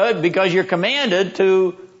should, because you're commanded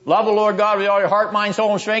to love the Lord God with all your heart, mind,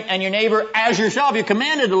 soul, and strength, and your neighbor as yourself. You're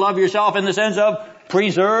commanded to love yourself in the sense of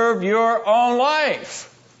preserve your own life.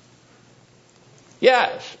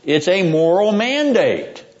 Yes, it's a moral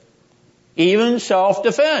mandate. Even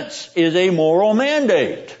self-defense is a moral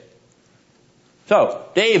mandate. So,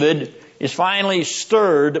 David is finally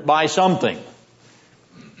stirred by something.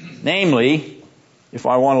 Namely, if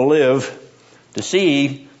I want to live to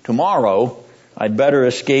see tomorrow, I'd better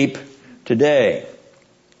escape today.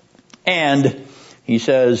 And he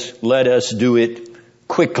says, let us do it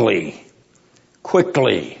quickly.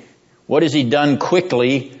 Quickly. What has he done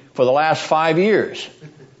quickly for the last 5 years?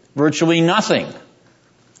 Virtually nothing.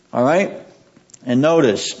 All right? And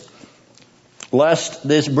notice, lest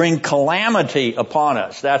this bring calamity upon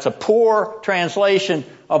us. That's a poor translation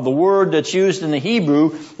of the word that's used in the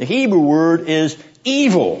Hebrew. The Hebrew word is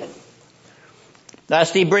evil.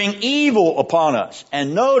 Lest he bring evil upon us.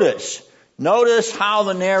 And notice how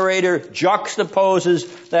the narrator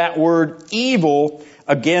juxtaposes that word evil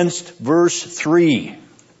against verse 3.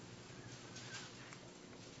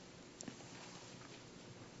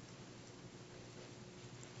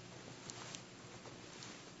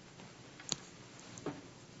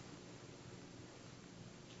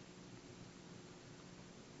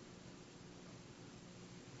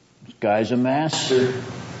 This guy's a master.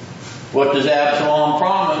 What does Absalom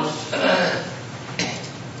promise?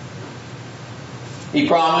 He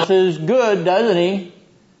promises good, doesn't he?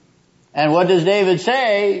 And what does David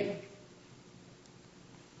say?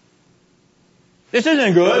 This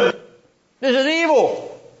isn't good. This is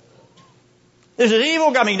evil. This is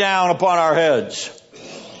evil coming down upon our heads.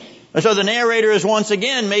 And so the narrator is once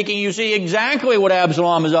again making you see exactly what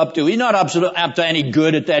Absalom is up to. He's not up to any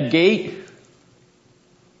good at that gate.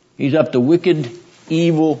 He's up to wicked,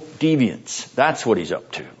 evil deviance. That's what he's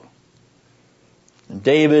up to. And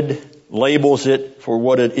David labels it for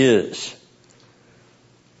what it is.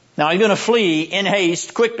 Now he's going to flee in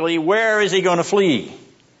haste quickly. Where is he going to flee?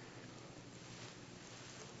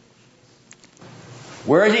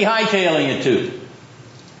 Where is he hightailing it to?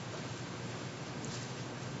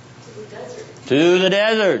 To the desert. To the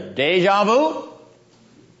desert. Deja vu?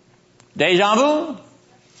 Deja vu?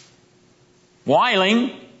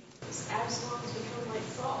 Whiling. Absalom's become like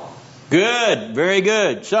Saul. Good, very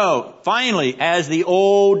good. So, finally, has the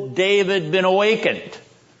old David been awakened?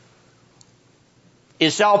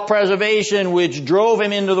 Is self-preservation, which drove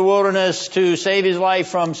him into the wilderness to save his life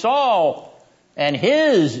from Saul and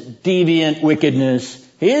his deviant wickedness,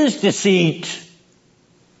 his deceit,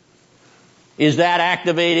 is that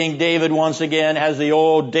activating David once again? Has the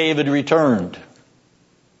old David returned?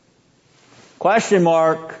 Question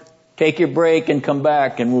mark. Take your break and come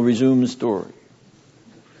back and we'll resume the story.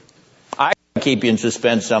 I keep you in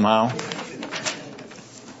suspense somehow.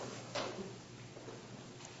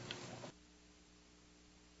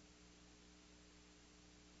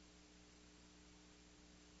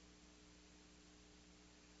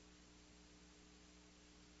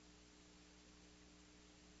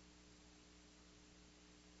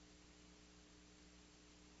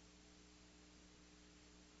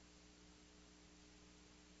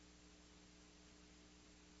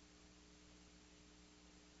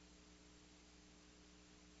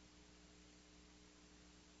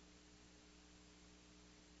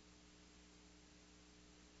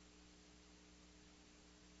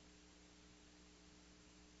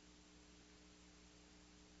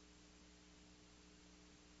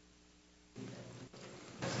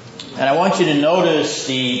 And I want you to notice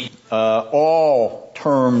the all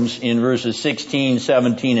terms in verses 16,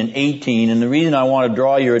 17, and 18. And the reason I want to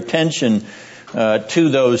draw your attention to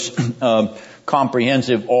those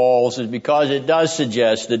comprehensive alls is because it does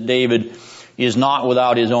suggest that David is not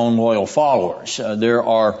without his own loyal followers. There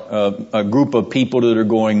are a group of people that are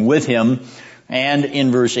going with him. And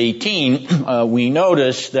in verse 18, we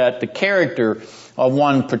notice that the character of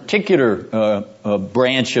one particular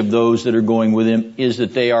branch of those that are going with him is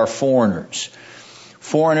that they are foreigners.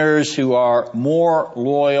 Foreigners who are more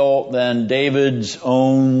loyal than David's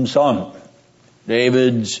own son.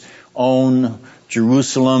 David's own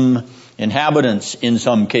Jerusalem inhabitants in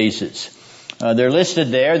some cases. They're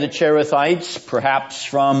listed there, the Cherethites, perhaps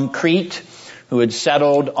from Crete, who had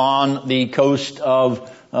settled on the coast of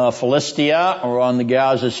Philistia, or on the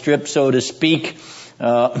Gaza Strip, so to speak,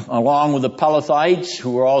 along with the Pelethites,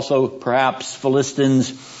 who were also perhaps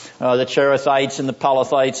Philistines, the Cherethites and the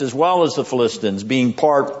Pelethites, as well as the Philistines, being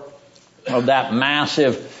part of that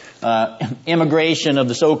massive immigration of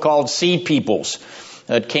the so-called Sea Peoples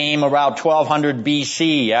that came around 1200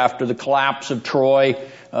 BC after the collapse of Troy,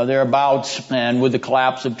 thereabouts. And with the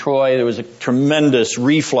collapse of Troy, there was a tremendous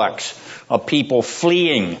reflux of people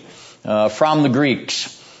fleeing from the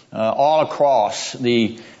Greeks all across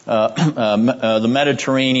the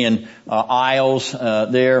Mediterranean isles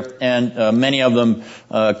there, and many of them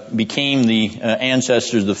became the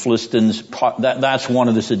ancestors of the Philistines. That's one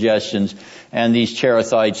of the suggestions. And these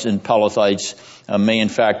Cherethites and Pelethites may in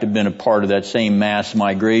fact have been a part of that same mass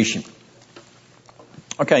migration.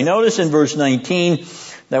 Okay, notice in verse 19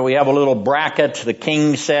 that we have a little bracket, the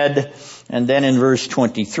king said, and then in verse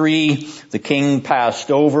 23, the king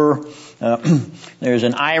passed over. There's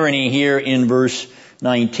an irony here in verse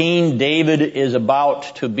 19. David is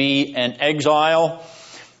about to be an exile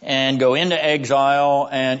and go into exile,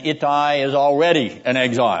 and Ittai is already an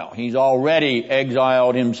exile. He's already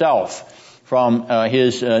exiled himself from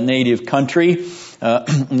his native country.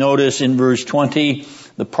 Notice in verse 20,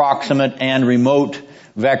 the proximate and remote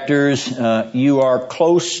vectors. You are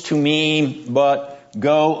close to me, but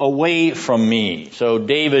go away from me. So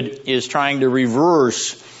David is trying to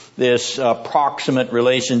reverse this proximate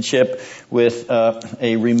relationship with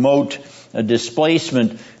a remote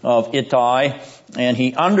displacement of Ittai, and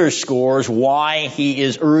he underscores why he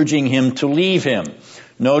is urging him to leave him.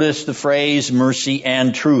 Notice the phrase mercy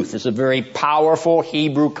and truth. It's a very powerful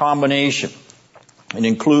Hebrew combination. It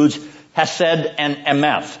includes hesed and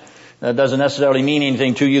emeth. That doesn't necessarily mean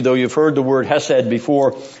anything to you, though you've heard the word hesed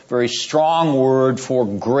before. Very strong word for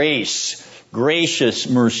grace, gracious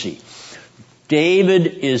mercy. David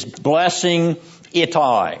is blessing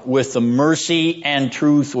Ittai with the mercy and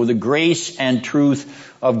truth, or the grace and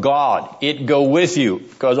truth of God. It go with you,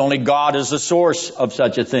 because only God is the source of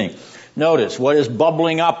such a thing. Notice what is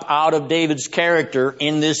bubbling up out of David's character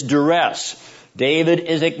in this duress. David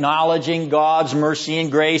is acknowledging God's mercy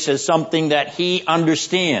and grace as something that he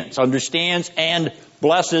understands and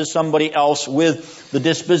blesses somebody else with the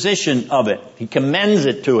disposition of it. He commends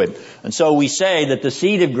it to him. And so we say that the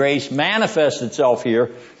seed of grace manifests itself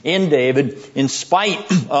here in David in spite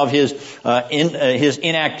of his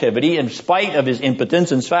inactivity, in spite of his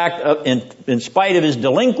impotence, in fact, in spite of his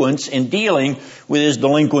delinquence in dealing with his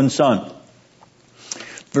delinquent son.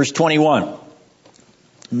 Verse 21.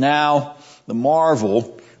 Now the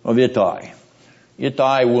marvel of Ittai.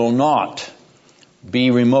 Ittai will not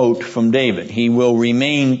be remote from David. He will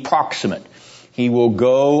remain proximate. He will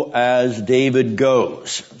go as David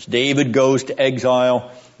goes. As David goes to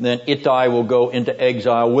exile, then Ittai will go into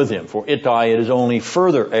exile with him. For Ittai, it is only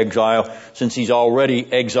further exile, since he's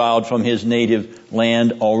already exiled from his native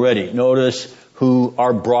land already. Notice who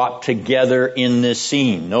are brought together in this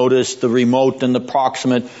scene. Notice the remote and the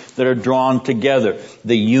proximate that are drawn together.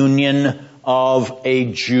 The union of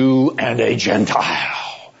a Jew and a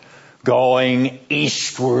Gentile going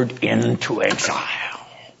eastward into exile.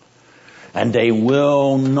 And they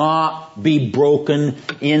will not be broken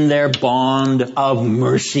in their bond of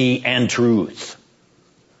mercy and truth.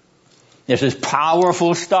 This is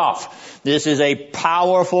powerful stuff. This is a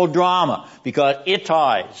powerful drama, because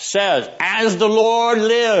Ittai says, as the Lord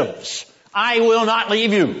lives, I will not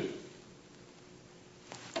leave you.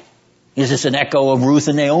 Is this an echo of Ruth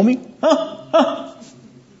and Naomi?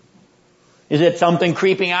 Is it something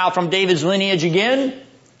creeping out from David's lineage again?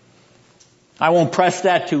 I won't press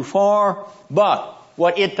that too far, but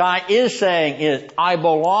what Ittai is saying is, I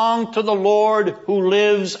belong to the Lord who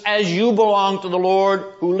lives as you belong to the Lord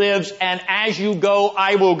who lives, and as you go,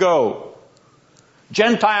 I will go.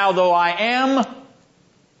 Gentile though I am,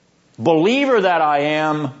 believer that I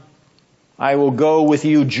am, I will go with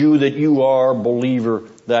you, Jew that you are, believer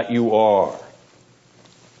that you are.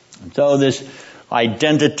 And so this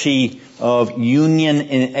identity of union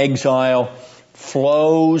in exile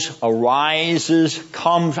flows, arises,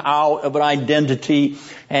 comes out of an identity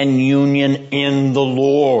and union in the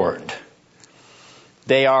Lord.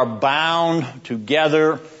 They are bound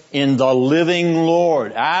together in the living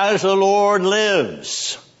Lord, as the Lord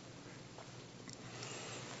lives.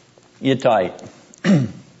 Ittai,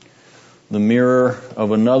 the mirror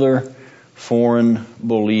of another foreign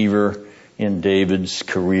believer in David's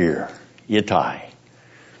career. Ittai,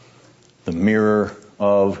 the mirror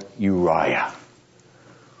of Uriah,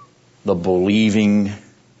 the believing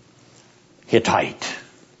Hittite,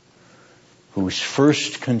 whose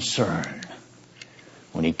first concern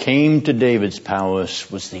when he came to David's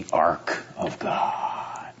palace was the Ark of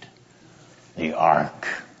God. The Ark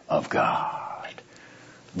of God.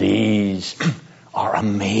 These are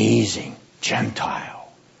amazing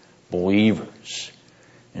Gentile believers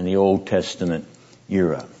in the Old Testament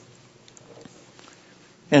era.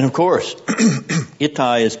 And of course,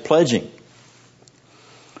 Ittai is pledging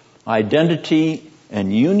identity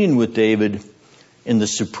and union with David in the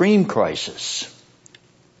supreme crisis.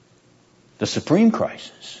 The supreme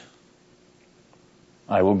crisis.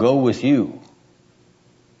 I will go with you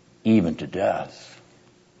even to death.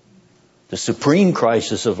 The supreme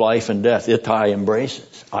crisis of life and death, Ittai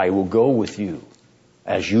embraces. I will go with you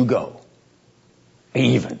as you go,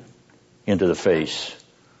 even into the face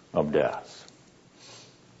of death.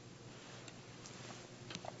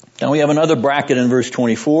 Now we have another bracket in verse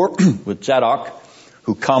 24 with Zadok,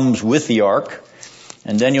 who comes with the ark.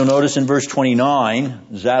 And then you'll notice in verse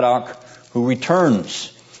 29, Zadok, who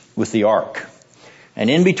returns with the ark. And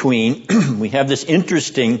in between, we have this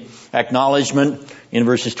interesting acknowledgement in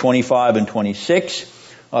verses 25 and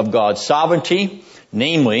 26 of God's sovereignty,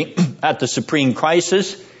 namely, at the supreme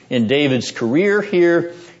crisis in David's career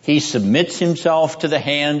here, he submits himself to the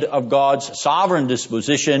hand of God's sovereign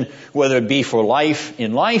disposition, whether it be for life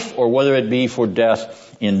in life or whether it be for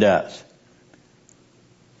death in death.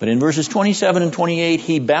 But in verses 27 and 28,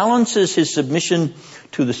 he balances his submission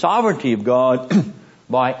to the sovereignty of God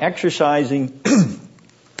by exercising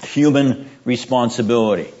human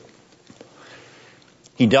responsibility.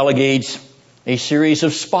 He delegates a series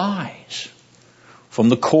of spies from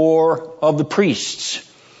the core of the priests,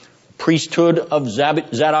 priesthood of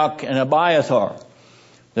Zadok and Abiathar,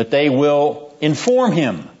 that they will inform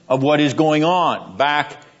him of what is going on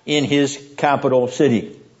back in his capital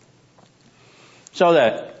city. So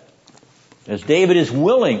that as David is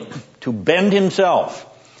willing to bend himself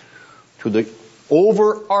to the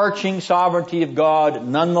overarching sovereignty of God,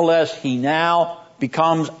 nonetheless, he now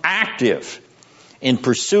becomes active in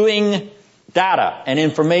pursuing data and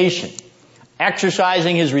information,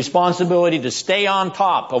 exercising his responsibility to stay on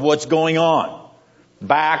top of what's going on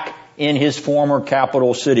back in his former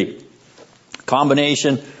capital city.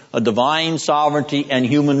 Combination of divine sovereignty and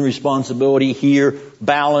human responsibility here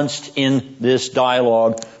balanced in this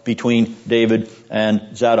dialogue between David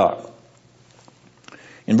and Zadok.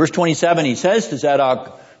 In verse 27, he says to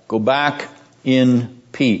Zadok, go back in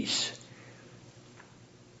peace.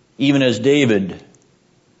 Even as David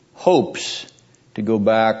hopes to go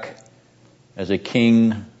back as a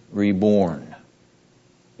king reborn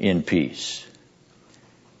in peace.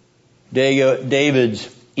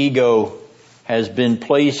 David's ego has been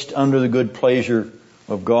placed under the good pleasure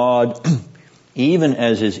of God, even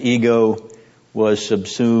as his ego was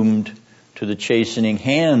subsumed to the chastening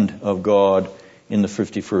hand of God in the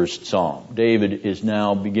 51st Psalm. David is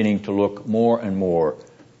now beginning to look more and more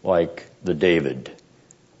like the David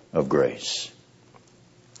of grace.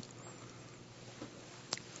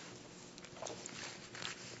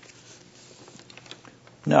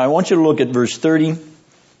 Now I want you to look at verse 30.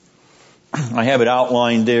 I have it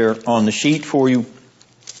outlined there on the sheet for you.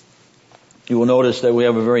 You will notice that we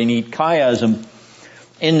have a very neat chiasm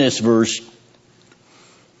in this verse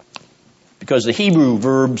because the Hebrew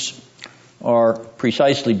verbs are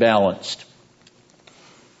precisely balanced.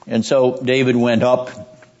 And so David went up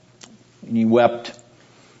and he wept.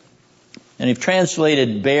 And if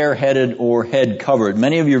translated bareheaded or head covered,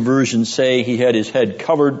 many of your versions say he had his head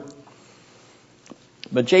covered.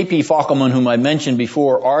 But J.P. Fackelman, whom I mentioned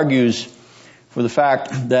before, argues for the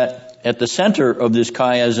fact that at the center of this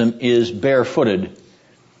chiasm is barefooted.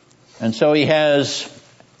 And so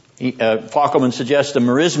Fackelman suggests a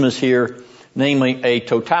merismus here, namely a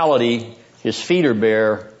totality. His feet are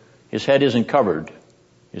bare, his head isn't covered,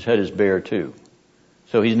 his head is bare too.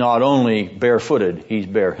 So he's not only barefooted, he's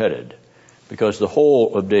bareheaded, because the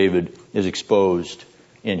whole of David is exposed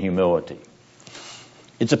in humility.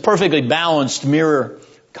 It's a perfectly balanced mirror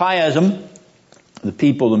chiasm. The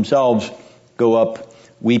people themselves go up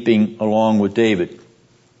weeping along with David.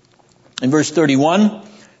 In verse 31,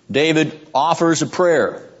 David offers a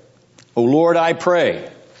prayer. O Lord, I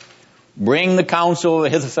pray, bring the counsel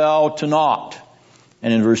of Ahithophel to naught.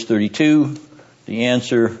 And in verse 32, the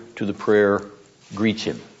answer to the prayer greets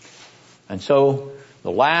him. And so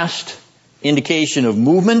the last indication of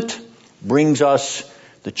movement brings us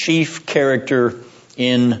the chief character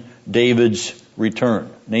in David's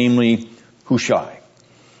return, namely Hushai.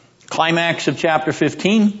 Climax of chapter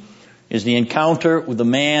 15 is the encounter with the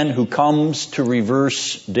man who comes to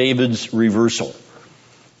reverse David's reversal.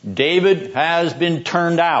 David has been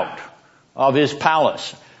turned out of his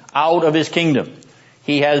palace, out of his kingdom.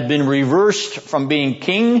 He has been reversed from being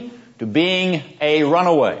king to being a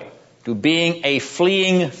runaway, to being a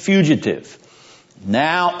fleeing fugitive.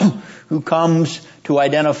 Now, who comes to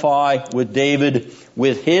identify with David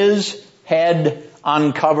with his head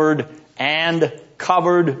uncovered and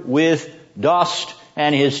covered with dust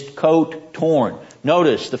and his coat torn.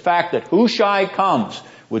 Notice the fact that Hushai comes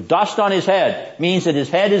with dust on his head means that his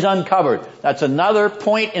head is uncovered. That's another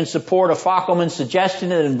point in support of Fackelman's suggestion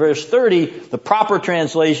that in verse 30, the proper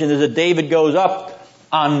translation is that David goes up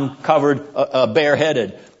uncovered,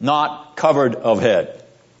 bareheaded, not covered of head.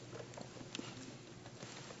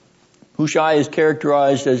 Hushai is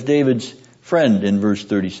characterized as David's friend in verse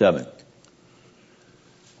 37.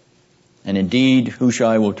 And indeed,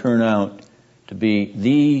 Hushai will turn out to be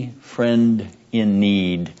the friend in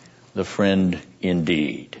need, the friend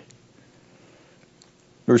indeed.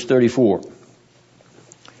 Verse 34.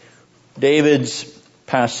 David's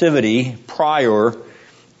passivity prior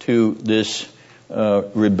to this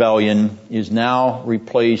rebellion is now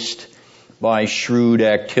replaced by shrewd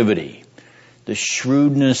activity. The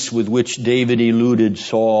shrewdness with which David eluded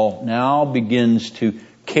Saul now begins to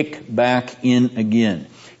kick back in again.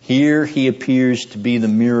 Here he appears to be the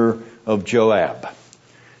mirror of Joab,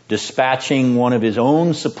 dispatching one of his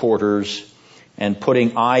own supporters and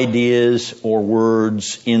putting ideas or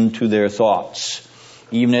words into their thoughts.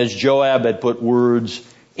 Even as Joab had put words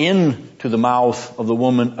into the mouth of the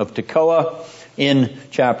woman of Tekoa in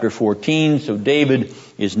chapter 14, so David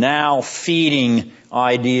is now feeding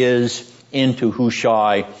ideas into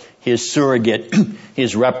Hushai, his surrogate,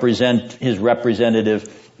 his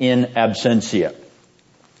representative in absentia.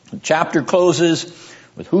 The chapter closes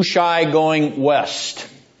with Hushai going west,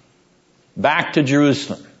 back to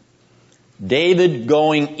Jerusalem. David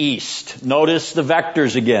going east. Notice the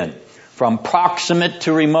vectors again. From proximate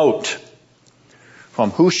to remote.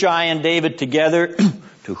 From Hushai and David together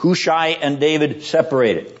to Hushai and David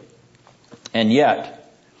separated. And yet,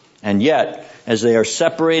 as they are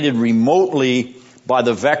separated remotely by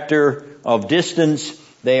the vector of distance,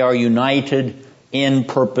 they are united in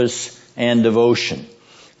purpose and devotion.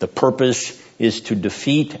 The purpose is to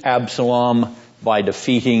defeat Absalom by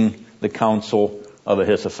defeating the counsel of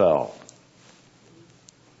Ahithophel.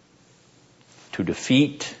 To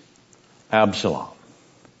defeat Absalom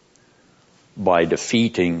by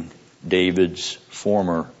defeating David's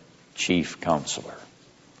former chief counselor.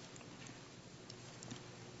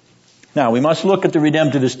 Now, we must look at the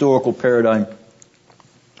redemptive historical paradigm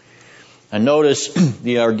and notice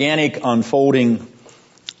the organic unfolding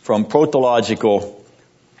from protological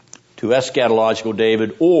to eschatological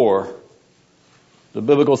David, or the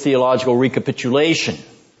biblical theological recapitulation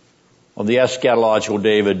of the eschatological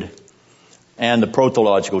David and the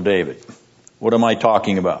protological David. What am I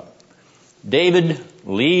talking about? David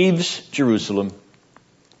leaves Jerusalem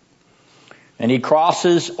and he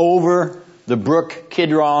crosses over the brook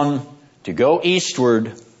Kidron to go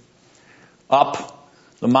eastward up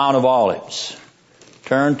the Mount of Olives.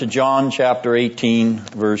 Turn to John chapter 18,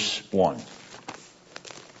 verse 1.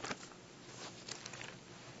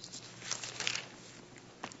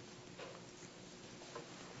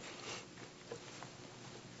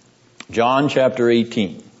 John chapter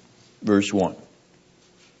 18, verse 1.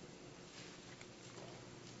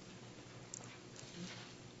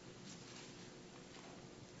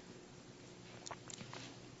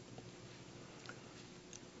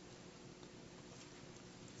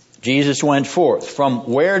 Jesus went forth. From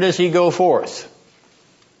where does he go forth?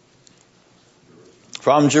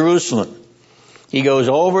 From Jerusalem. He goes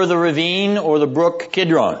over the ravine or the brook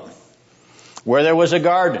Kidron, where there was a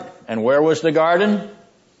garden. And where was the garden?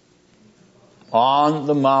 On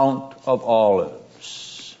the Mount of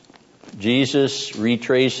Olives. Jesus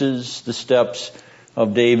retraces the steps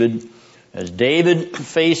of David as David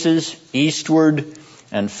faces eastward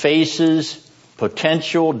and faces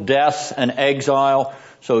potential death and exile.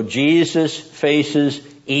 So Jesus faces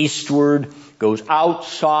eastward, goes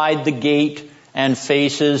outside the gate, and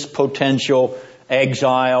faces potential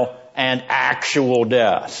exile and actual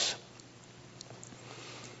death.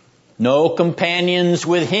 No companions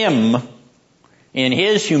with him in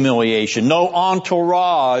his humiliation, no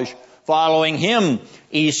entourage following him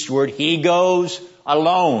eastward. He goes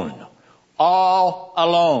alone, all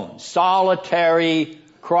alone, solitary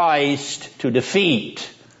Christ to defeat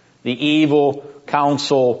the evil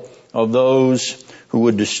counsel of those who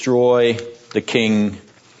would destroy the king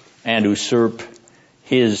and usurp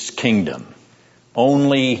his kingdom.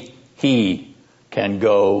 Only he can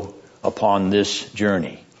go upon this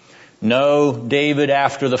journey. No David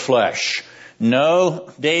after the flesh.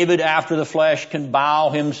 No David after the flesh can bow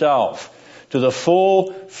himself to the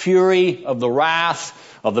full fury of the wrath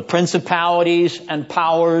of the principalities and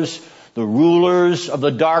powers, the rulers of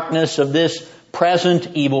the darkness of this present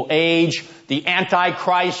evil age, the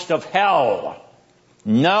Antichrist of hell.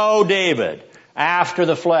 No David after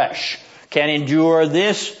the flesh can endure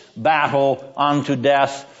this battle unto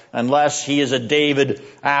death unless he is a David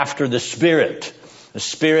after the Spirit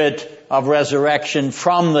of resurrection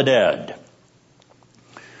from the dead.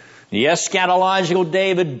 The eschatological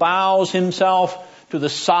David bows himself to the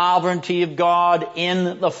sovereignty of God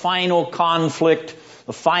in the final conflict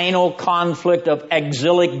of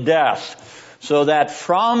exilic death, so that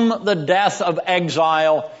from the death of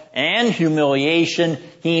exile and humiliation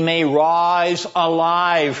he may rise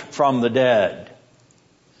alive from the dead.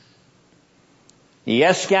 The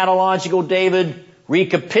eschatological David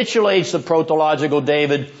recapitulates the protological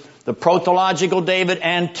David. The protological David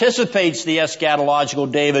anticipates the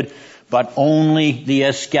eschatological David, but only the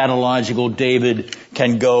eschatological David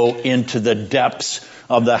can go into the depths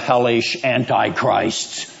of the hellish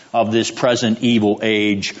antichrists of this present evil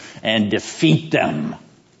age and defeat them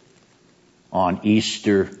on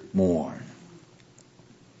Easter morn.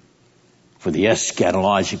 For the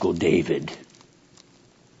eschatological David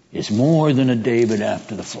is more than a David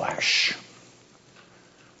after the flesh.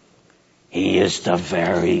 He is the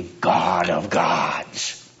very God of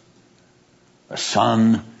gods, the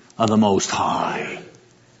Son of the Most High.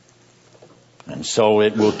 And so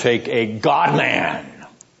it will take a God-man.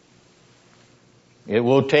 It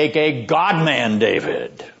will take a God-man,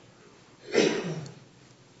 David,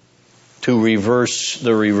 to reverse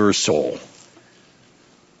the reversal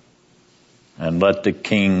and let the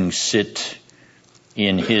King sit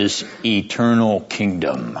in his eternal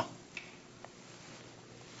kingdom,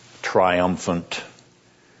 triumphant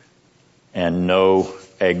and no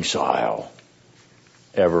exile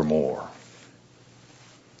evermore.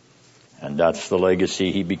 And that's the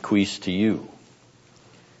legacy he bequeaths to you,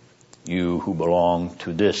 you who belong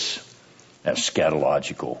to this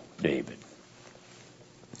eschatological David.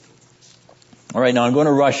 All right, now I'm going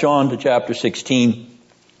to rush on to chapter 16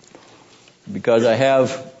 because I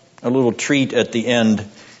have a little treat at the end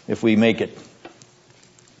if we make it.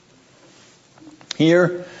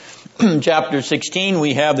 Here, chapter 16,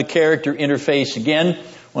 we have the character interface again.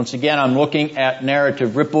 Once again, I'm looking at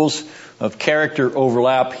narrative ripples of character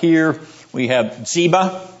overlap. Here we have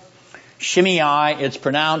Ziba, Shimei. It's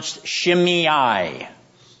pronounced Shimei.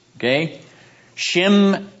 Okay?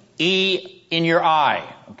 Shim-E in your eye.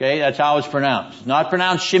 Okay? That's how it's pronounced. It's not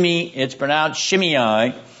pronounced Shimei. It's pronounced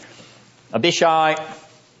Shimei. Abishai,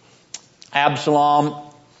 Absalom,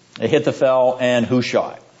 Ahithophel, and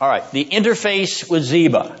Hushai. All right. The interface with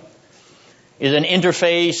Ziba is an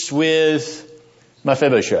interface with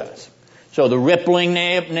Mephibosheth. So the rippling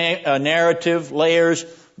narrative layers,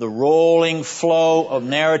 the rolling flow of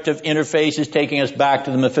narrative interfaces taking us back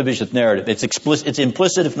to the Mephibosheth narrative. It's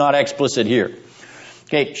implicit if not explicit here.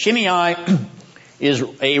 Okay, Shimei is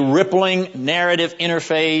a rippling narrative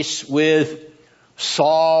interface with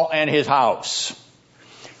Saul and his house.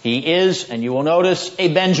 He is, and you will notice,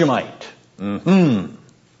 a Benjamite.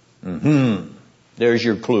 There's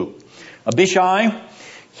your clue. Abishai,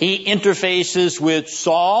 he interfaces with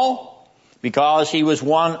Saul because he was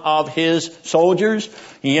one of his soldiers.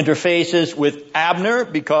 He interfaces with Abner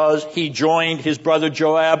because he joined his brother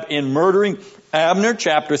Joab in murdering Abner,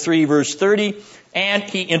 chapter 3, verse 30. And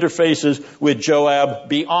he interfaces with Joab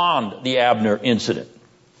beyond the Abner incident.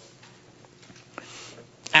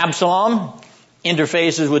 Absalom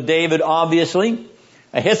interfaces with David, obviously.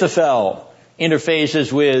 Ahithophel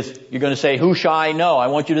interfaces with, you're going to say, Hushai? No, I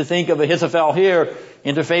want you to think of Ahithophel here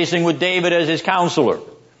interfacing with David as his counselor.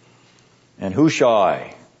 And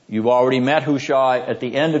Hushai, you've already met Hushai at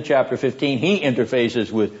the end of chapter 15. He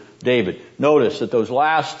interfaces with David. Notice that those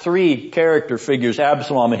last three character figures,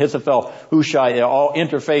 Absalom, Ahithophel, Hushai, they all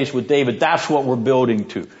interface with David. That's what we're building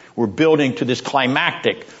to. We're building to this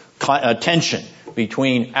climactic tension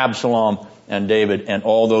between Absalom and David and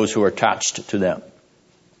all those who are attached to them.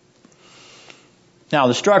 Now,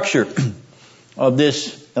 the structure of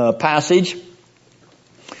this passage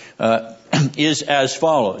is as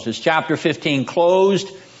follows. As chapter 15 closed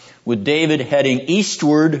with David heading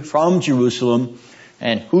eastward from Jerusalem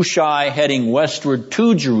and Hushai heading westward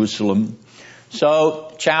to Jerusalem,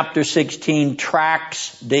 so chapter 16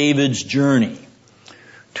 tracks David's journey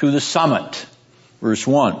to the summit. Verse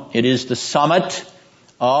 1, it is the summit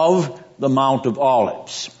of the Mount of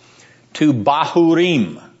Olives. To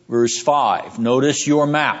Bahurim, verse 5. Notice your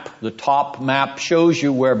map. The top map shows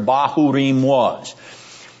you where Bahurim was.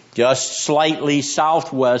 Just slightly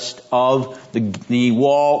southwest of the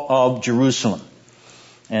wall of Jerusalem.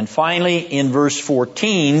 And finally, in verse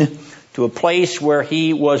 14, to a place where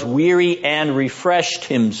he was weary and refreshed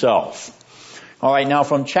himself. All right, now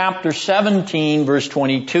from chapter 17, verse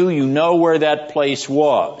 22, you know where that place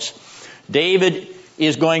was. David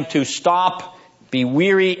is going to stop, be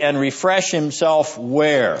weary, and refresh himself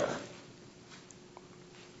where?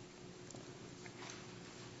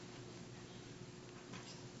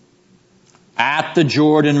 At the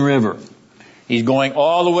Jordan River. He's going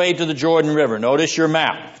all the way to the Jordan River. Notice your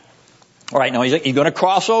map. All right, now he's going to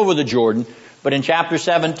cross over the Jordan, but in chapter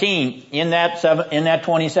 17, in that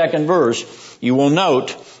 22nd verse, you will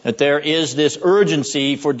note that there is this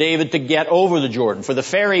urgency for David to get over the Jordan, for the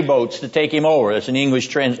ferry boats to take him over. That's an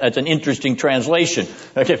that's an interesting translation.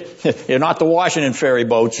 They're not the Washington ferry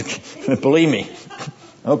boats, believe me.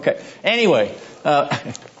 Okay. Anyway,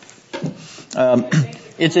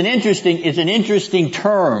 it's an interesting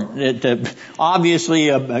term. It obviously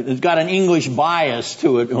it's got an English bias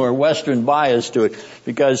to it, or a Western bias to it,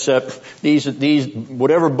 because these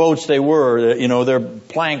whatever boats they were, they're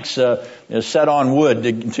planks set on wood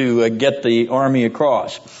to get the army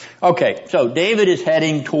across. Okay, so David is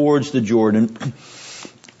heading towards the Jordan,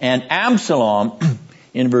 and Absalom,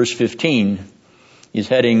 in verse 15, is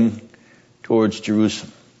heading towards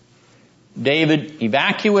Jerusalem. David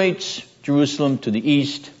evacuates Jerusalem to the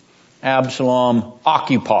east. Absalom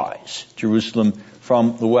occupies Jerusalem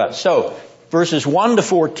from the west. So, verses 1 to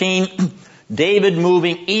 14, David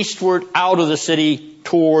moving eastward out of the city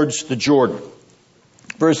towards the Jordan.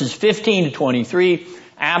 Verses 15 to 23,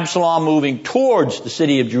 Absalom moving towards the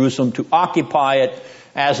city of Jerusalem to occupy it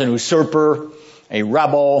as an usurper, a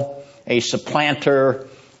rebel, a supplanter,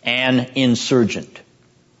 an insurgent.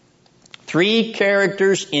 3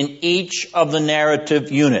 characters in each of the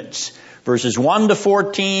narrative units. Verses 1 to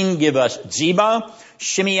 14 give us Ziba,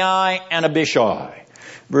 Shimei, and Abishai.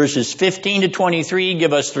 Verses 15 to 23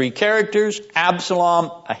 give us 3 characters,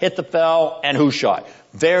 Absalom, Ahithophel, and Hushai.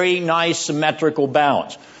 Very nice symmetrical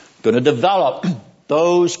balance. Going to develop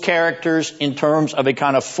those characters in terms of a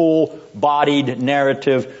kind of full-bodied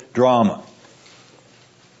narrative drama.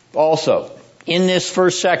 Also, in this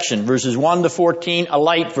first section, verses 1 to 14, a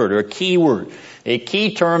light word, or a key word. A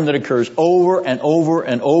key term that occurs over and over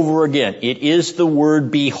and over again. It is the word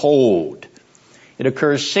behold. It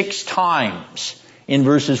occurs 6 times in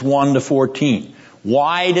verses 1 to 14.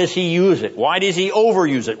 Why does he use it? Why does he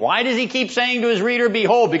overuse it? Why does he keep saying to his reader,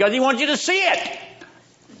 behold? Because he wants you to see it.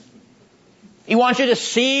 He wants you to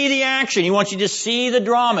see the action. He wants you to see the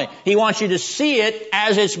drama. He wants you to see it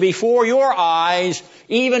as it's before your eyes,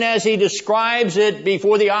 even as he describes it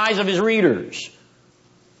before the eyes of his readers.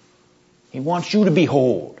 He wants you to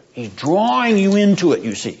behold. He's drawing you into it,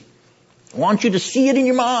 you see. He wants you to see it in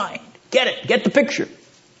your mind. Get it. Get the picture.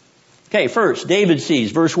 Okay, first, David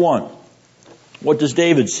sees, verse 1. What does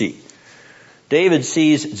David see? David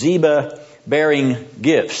sees Ziba bearing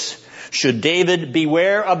gifts. Should David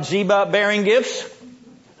beware of Ziba bearing gifts?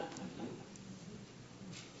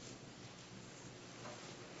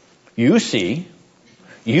 You see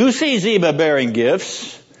Ziba bearing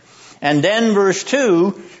gifts. And then verse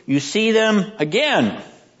 2, you see them again.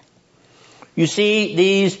 You see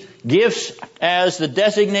these gifts as the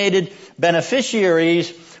designated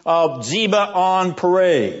beneficiaries of Ziba on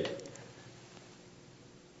parade.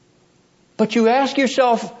 But you ask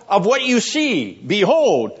yourself, of what you see,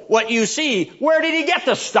 behold, what you see, where did he get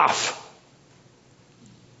the stuff?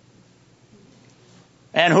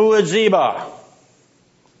 And who is Ziba?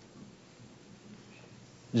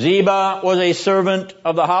 Ziba was a servant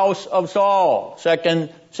of the house of Saul. 2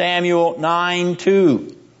 Samuel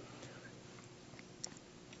 9:2.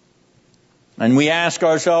 And we ask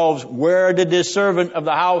ourselves, where did this servant of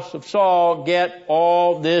the house of Saul get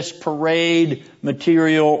all this parade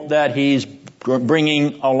material that he's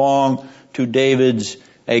bringing along to David's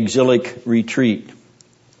exilic retreat?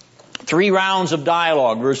 3 rounds of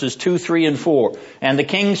dialogue, verses 2, 3, and 4. And the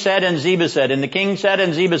king said, and Ziba said, and the king said,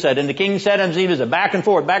 and Ziba said, and the king said, and Ziba said. Back and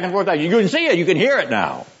forth, back and forth. You can see it, you can hear it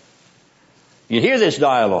now. You hear this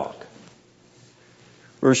dialogue.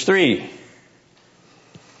 Verse 3.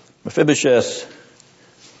 Mephibosheth,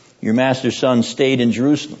 your master's son, stayed in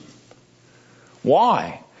Jerusalem.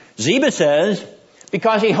 Why? Ziba says,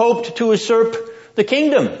 because he hoped to usurp the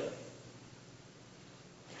kingdom.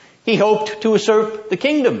 He hoped to usurp the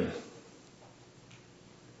kingdom.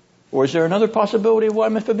 Or is there another possibility of why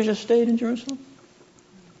Mephibosheth stayed in Jerusalem?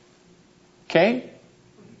 Okay.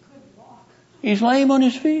 He's lame on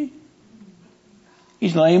his feet.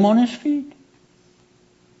 He's lame on his feet.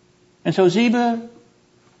 And so Ziba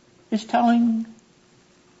is telling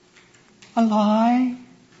a lie.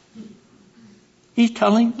 He's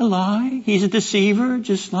telling a lie. He's a deceiver,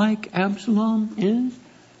 just like Absalom is.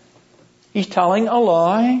 He's telling a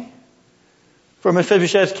lie. For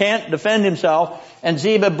Mephibosheth can't defend himself, and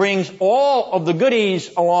Ziba brings all of the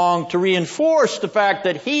goodies along to reinforce the fact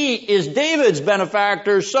that he is David's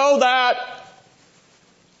benefactor, so that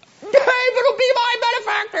David will be my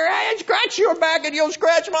benefactor. I scratch your back and you'll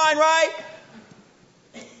scratch mine, right?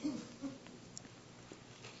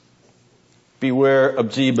 Beware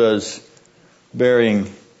of Ziba's bearing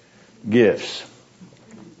gifts.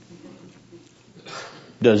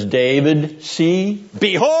 Does David see?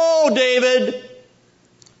 Behold, David!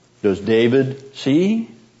 Does David see?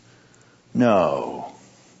 No.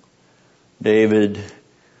 David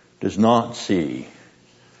does not see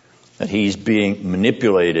that he's being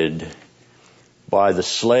manipulated by the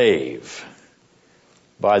slave,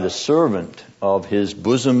 by the servant of his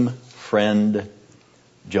bosom friend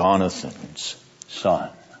Jonathan's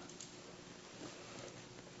son.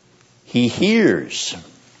 He hears,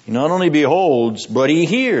 he not only beholds, but he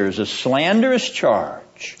hears a slanderous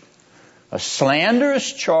charge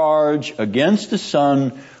against the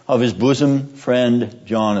son of his bosom friend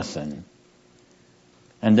Jonathan.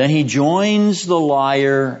 And then he joins the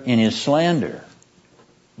liar in his slander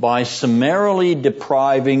by summarily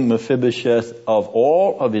depriving Mephibosheth of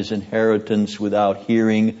all of his inheritance without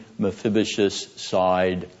hearing Mephibosheth's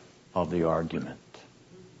side of the argument.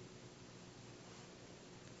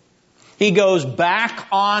 He goes back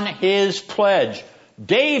on his pledge.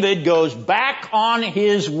 David goes back on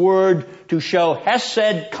his word to show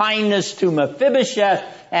hesed kindness to Mephibosheth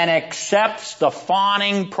and accepts the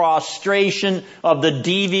fawning prostration of the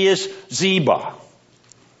devious Ziba.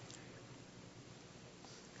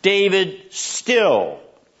 David still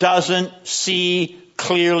doesn't see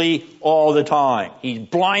clearly all the time. He's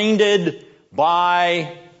blinded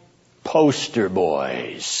by poster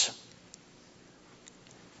boys.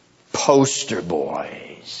 Poster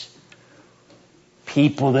boys.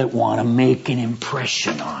 People that want to make an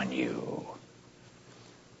impression on you.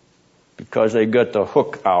 Because they got the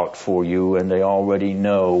hook out for you and they already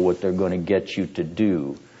know what they're going to get you to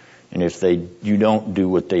do. And if you don't do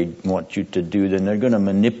what they want you to do, then they're going to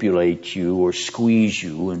manipulate you or squeeze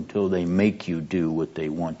you until they make you do what they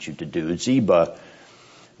want you to do. Ziba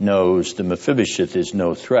knows the Mephibosheth is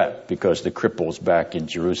no threat because the cripple's back in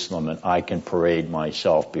Jerusalem and I can parade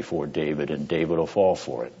myself before David and David will fall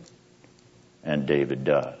for it. And David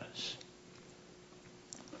does.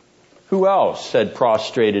 Who else had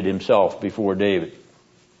prostrated himself before David?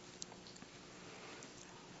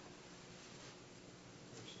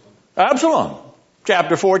 Absalom.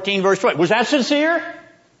 Chapter 14, verse 20. Was that sincere?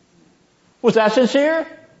 Was that sincere?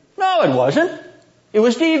 No, it wasn't. It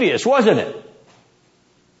was devious, wasn't it?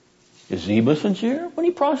 Is Ziba sincere when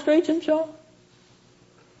he prostrates himself?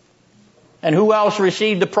 And who else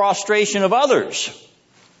received the prostration of others?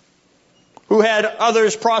 Who had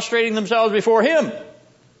others prostrating themselves before him?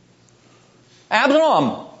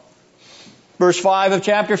 Absalom. Verse 5 of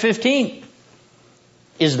chapter 15.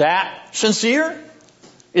 Is that sincere?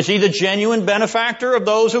 Is he the genuine benefactor of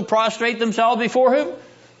those who prostrate themselves before him?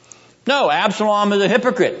 No, Absalom is a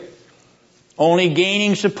hypocrite, only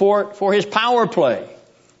gaining support for his power play,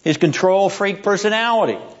 his control freak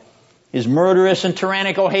personality, his murderous and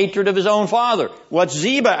tyrannical hatred of his own father. What's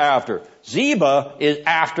Ziba after? Ziba is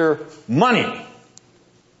after money,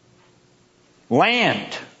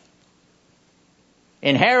 land,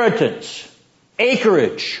 inheritance,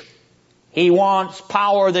 acreage. He wants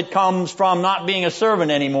power that comes from not being a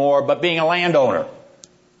servant anymore, but being a landowner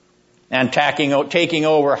and taking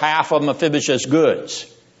over half of Mephibosheth's goods.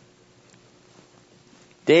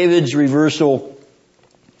 David's reversal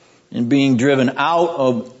in being driven out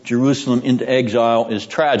of Jerusalem into exile is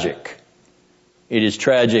tragic. It is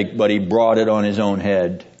tragic, but he brought it on his own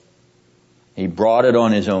head. He brought it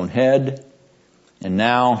on his own head, and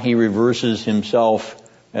now he reverses himself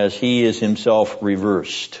as he is himself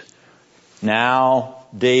reversed. Now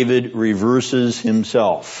David reverses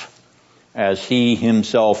himself as he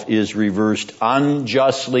himself is reversed,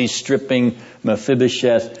 unjustly stripping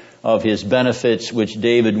Mephibosheth of his benefits, which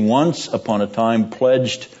David once upon a time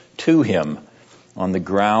pledged to him on the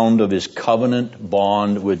ground of his covenant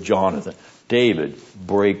bond with Jonathan. David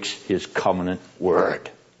breaks his covenant word.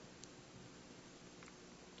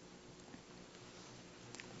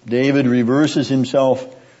 David reverses himself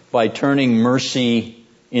by turning mercy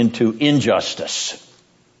into injustice.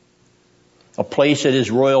 A place at his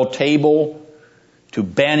royal table to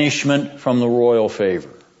banishment from the royal favor.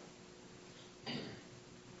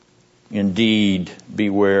 Indeed,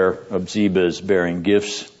 beware of Ziba's bearing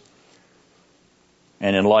gifts.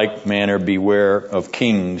 And in like manner, beware of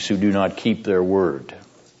kings who do not keep their word.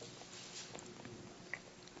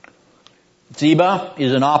 Ziba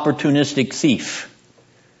is an opportunistic thief.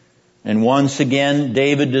 And once again,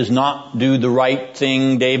 David does not do the right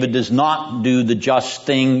thing. David does not do the just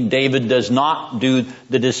thing. David does not do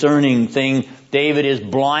the discerning thing. David is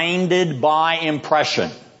blinded by impression.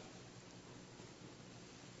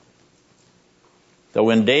 So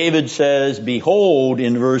when David says, behold,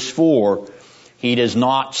 in verse 4, he does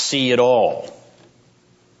not see it all.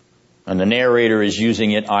 And the narrator is using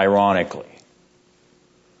it ironically.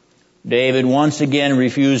 David once again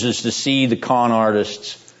refuses to see the con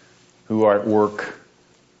artists who are at work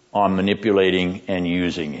on manipulating and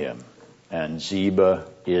using him. And Ziba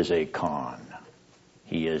is a con.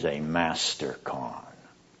 He is a master con.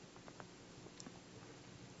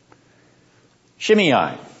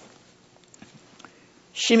 Shimei.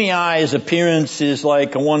 Shimei's appearance is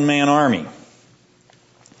like a one-man army.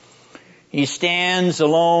 He stands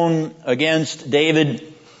alone against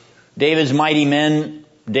David's mighty men,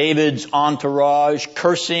 David's entourage,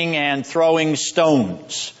 cursing and throwing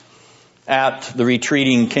stones at the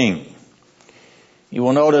retreating king. You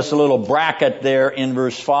will notice a little bracket there in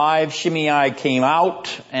verse 5. Shimei came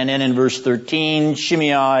out, and then in verse 13,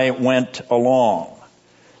 Shimei went along.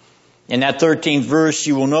 In that 13th verse,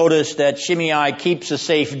 you will notice that Shimei keeps a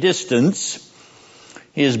safe distance.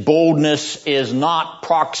 His boldness is not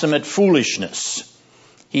proximate foolishness.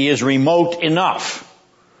 He is remote enough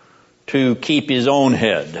to keep his own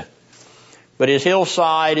head. But his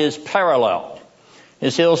hillside is parallel.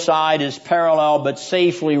 His hillside is parallel but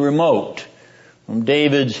safely remote from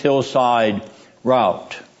David's hillside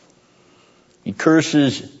route. He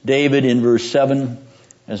curses David in verse 7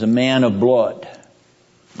 as a man of blood.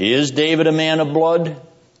 Is David a man of blood?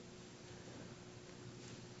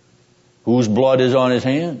 Whose blood is on his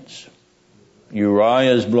hands?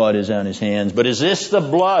 Uriah's blood is on his hands. But is this the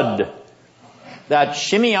blood that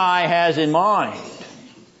Shimei has in mind?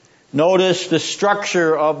 Notice the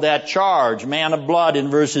structure of that charge. Man of blood in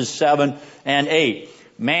verses 7 and 8.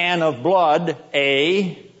 Man of blood,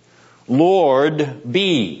 A. Lord,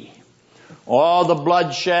 B. All the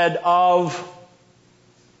bloodshed of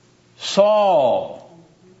Saul,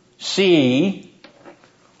 C.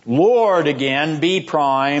 Lord again, B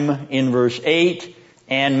prime in verse 8.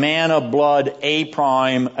 And man of blood, A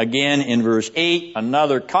prime again in verse 8.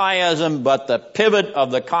 Another chiasm, but the pivot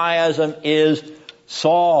of the chiasm is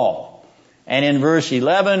Saul. And in verse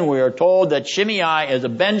 11, we are told that Shimei is a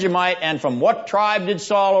Benjamite, and from what tribe did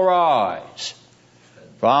Saul arise?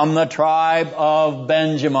 From the tribe of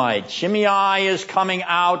Benjamites. Shimei is coming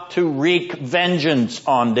out to wreak vengeance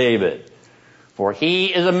on David. For he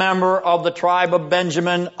is a member of the tribe of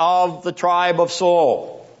Benjamin, of the tribe of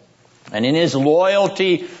Saul. And in his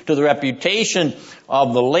loyalty to the reputation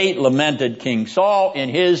of the late lamented King Saul, in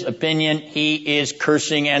his opinion, he is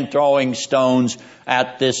cursing and throwing stones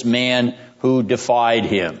at this man who defied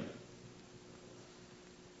him.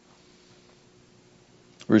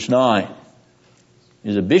 Verse 9.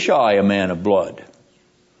 Is Abishai a man of blood?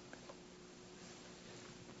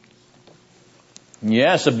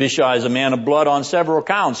 Yes, Abishai is a man of blood on several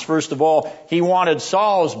counts. First of all, he wanted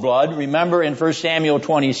Saul's blood. Remember in 1 Samuel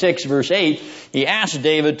 26 verse 8, he asked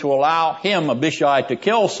David to allow him, Abishai, to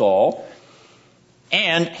kill Saul.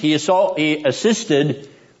 And he assisted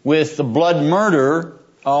with the blood murder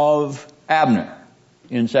of Abner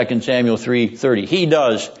in 2 Samuel 3:30. He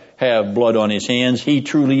does have blood on his hands. He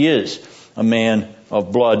truly is a man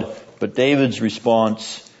of blood. But David's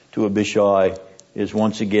response to Abishai is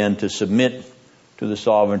once again to submit to the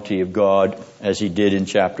sovereignty of God, as he did in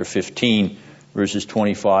chapter 15, verses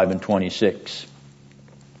 25 and 26.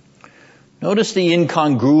 Notice the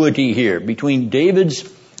incongruity here between David's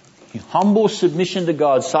humble submission to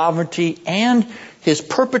God's sovereignty and his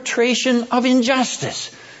perpetration of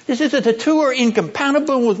injustice. This is that the two are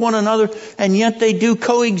incompatible with one another, and yet they do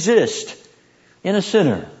coexist in a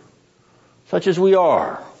sinner, such as we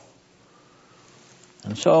are.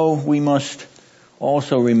 And so we must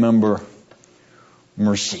also remember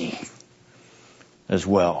mercy as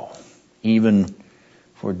well, even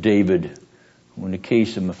for David, who in the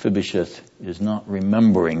case of Mephibosheth is not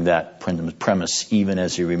remembering that premise even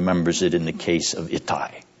as he remembers it in the case of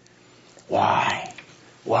Ittai. Why?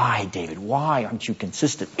 Why, David? Why aren't you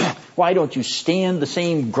consistent? Why don't you stand the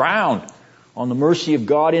same ground on the mercy of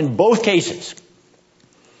God in both cases?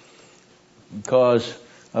 Because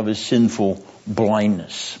of his sinful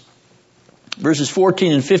blindness. Verses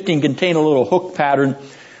 14 and 15 contain a little hook pattern.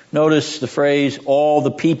 Notice the phrase, all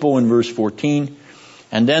the people in verse 14,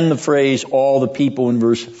 and then the phrase, all the people in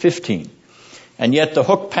verse 15. And yet the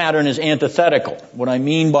hook pattern is antithetical. What I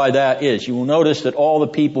mean by that is, you will notice that all the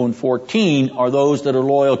people in 14 are those that are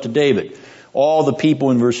loyal to David. All the people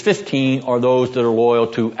in verse 15 are those that are loyal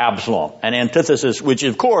to Absalom. An antithesis which,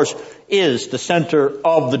 of course, is the center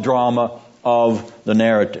of the drama of the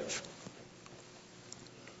narrative.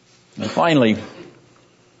 And finally,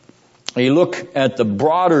 a look at the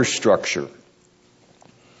broader structure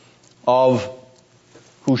of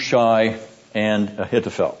Hushai and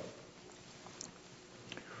Ahithophel.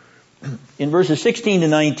 In verses 16 to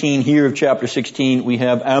 19 here of chapter 16, we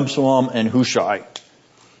have Absalom and Hushai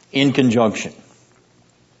in conjunction.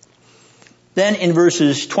 Then in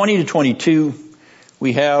verses 20 to 22,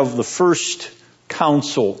 we have the first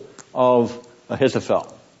counsel of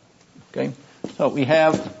Ahithophel. Okay? So we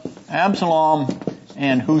have Absalom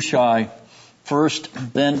and Hushai first.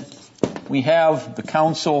 Then we have the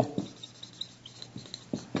counsel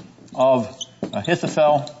of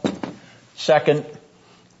Ahithophel second.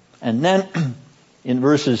 And then in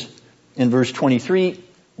verse 23,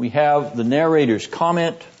 we have the narrator's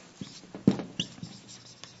comment.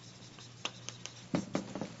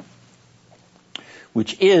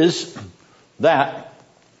 Which is that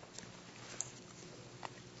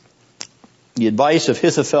the advice of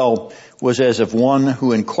Ahithophel was as of one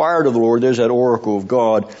who inquired of the Lord. There's that oracle of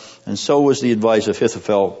God. And so was the advice of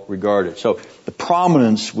Ahithophel regarded. So the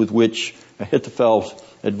prominence with which Ahithophel's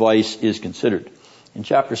advice is considered. In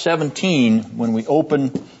chapter 17, when we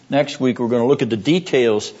open next week, we're going to look at the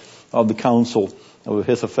details of the counsel of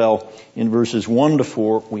Ahithophel. In verses 1 to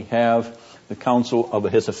 4, we have the counsel of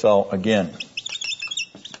Ahithophel again.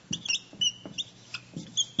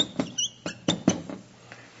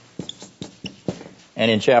 And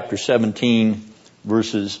in chapter 17,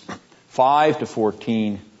 verses 5 to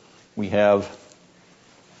 14, we have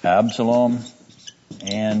Absalom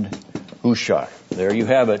and Hushai. There you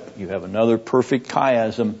have it. You have another perfect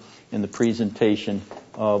chiasm in the presentation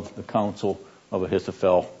of the counsel of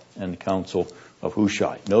Ahithophel and the counsel of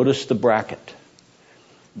Hushai. Notice the bracket.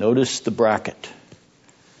 Notice the bracket.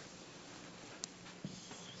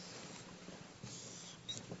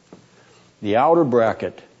 The outer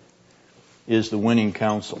bracket is the winning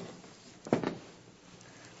counsel.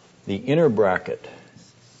 The inner bracket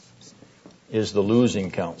is the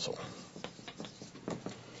losing counsel.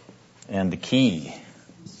 And the key,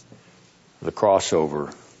 the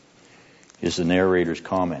crossover, is the narrator's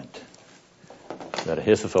comment that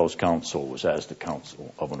Ahithophel's counsel was as the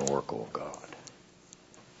counsel of an oracle of God.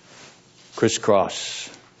 Crisscross,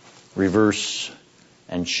 reverse,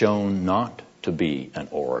 and shown not to be an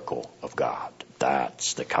oracle of God.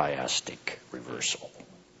 That's the chiastic reversal.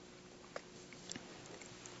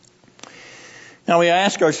 Now we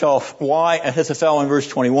ask ourselves why Ahithophel in verse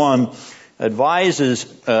 21 advises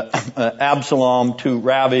Absalom to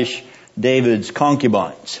ravish David's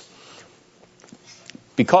concubines.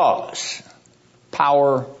 Because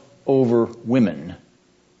power over women,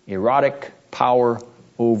 erotic power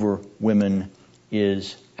over women,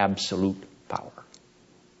 is absolute power.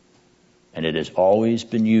 And it has always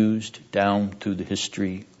been used down through the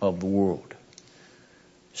history of the world.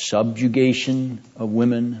 Subjugation of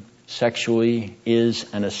women sexually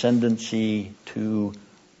is an ascendancy to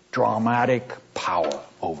dramatic power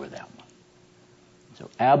over them. So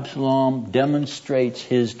Absalom demonstrates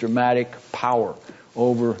his dramatic power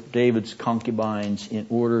over David's concubines in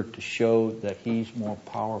order to show that he's more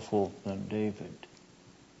powerful than David.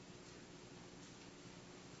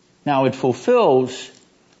 Now it fulfills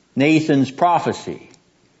Nathan's prophecy,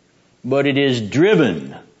 but it is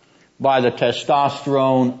driven by the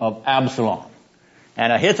testosterone of Absalom.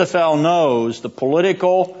 And Ahithophel knows the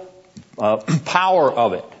political power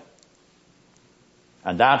of it.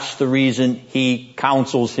 And that's the reason he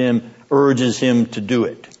counsels him, urges him to do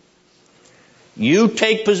it. You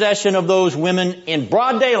take possession of those women in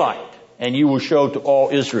broad daylight, and you will show to all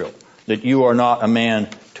Israel that you are not a man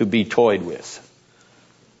to be toyed with.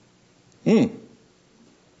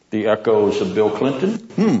 The echoes of Bill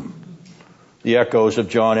Clinton. The echoes of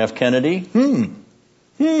John F. Kennedy.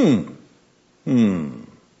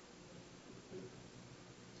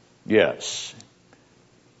 Yes.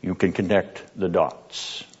 You can connect the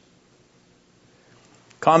dots.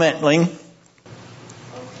 Comment, Ling?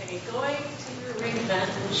 Okay, going to your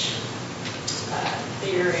revenge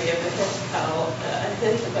theory of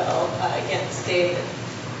Ahithophel against David.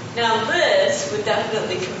 Now this would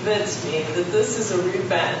definitely convince me that this is a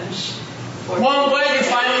revenge for Well, I'm glad you're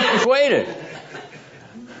finally persuaded.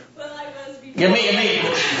 Well, I must be You mean,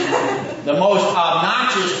 the most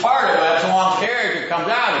obnoxious part of Absalom's character comes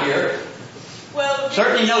out of here. Well,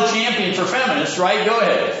 Certainly no champion for feminists, right? Go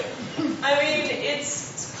ahead. I mean,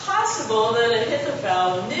 it's possible possible that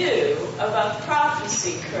Ahithophel knew about the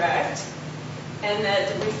prophecy, correct? And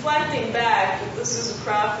that reflecting back, that this is a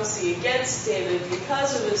prophecy against David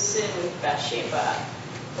because of his sin with Bathsheba,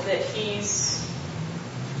 that he's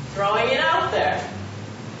throwing it out there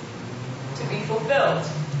to be fulfilled.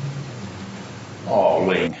 Oh,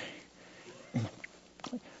 Ling.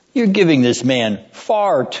 You're giving this man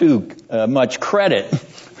far too much credit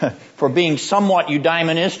for being somewhat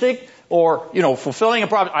eudaimonistic or, fulfilling a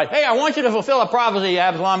prophecy. Hey, I want you to fulfill a prophecy,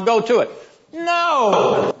 Absalom. Go to it.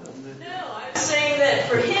 No! I'm saying that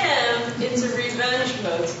for him, it's a revenge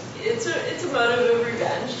motive. It's a motive of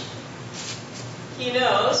revenge. He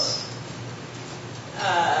knows.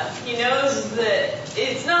 He knows that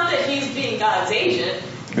it's not that he's being God's agent.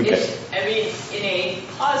 Okay. In a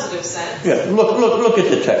positive sense. Yeah. Look at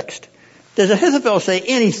the text. Does Ahithophel say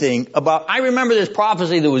anything about? I remember this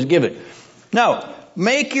prophecy that was given. No.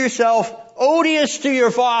 Make yourself odious to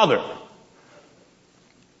your father.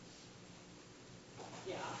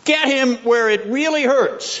 Get him where it really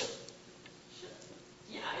hurts.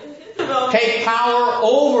 Take power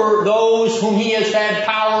over those whom he has had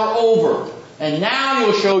power over. And now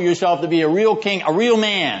you'll show yourself to be a real king, a real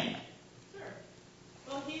man. Sure.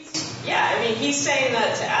 Well, he's saying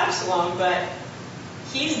that to Absalom, but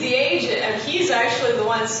he's the agent, and he's actually the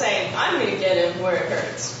one saying, I'm going to get him where it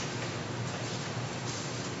hurts.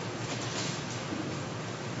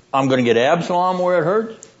 I'm going to get Absalom where it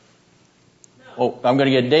hurts? Oh, I'm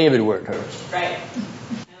going to get David where it hurts. Right. And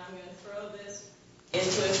I'm going to throw this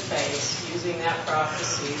into his face using that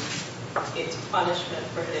prophecy. It's punishment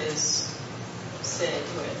for his sin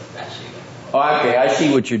with Bathsheba. Okay, I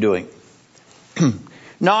see what you're doing.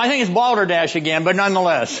 No, I think it's balderdash again, but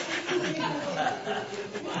nonetheless. I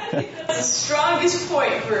think that's the strongest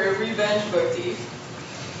point for a revenge motif.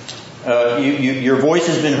 Your voice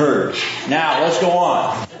has been heard. Now, let's go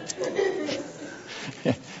on.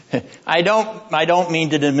 I don't mean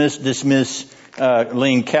to dismiss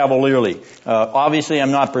Ling cavalierly. Obviously,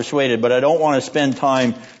 I'm not persuaded, but I don't want to spend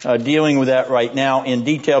time dealing with that right now in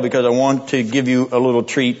detail because I want to give you a little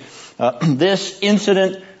treat. This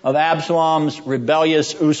incident of Absalom's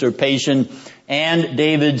rebellious usurpation and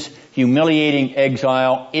David's humiliating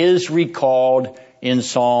exile is recalled in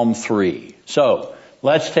Psalm 3. So,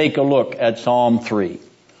 let's take a look at Psalm 3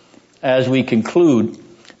 as we conclude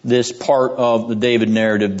this part of the David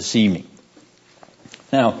narrative this evening.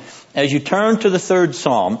 Now, as you turn to the third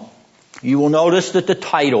Psalm, you will notice that the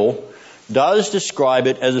title does describe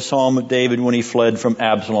it as a Psalm of David when he fled from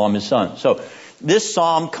Absalom, his son. So, this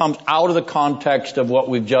Psalm comes out of the context of what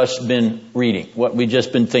we've just been reading, what we've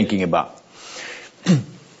just been thinking about.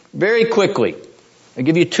 Very quickly, I'll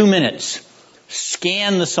give you 2 minutes.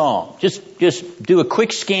 Scan the Psalm. Just do a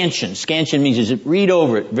quick scansion. Scansion means just read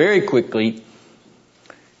over it very quickly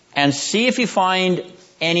and see if you find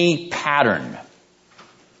any pattern.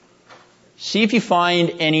 See if you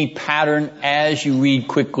find any pattern as you read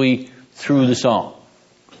quickly through the Psalm.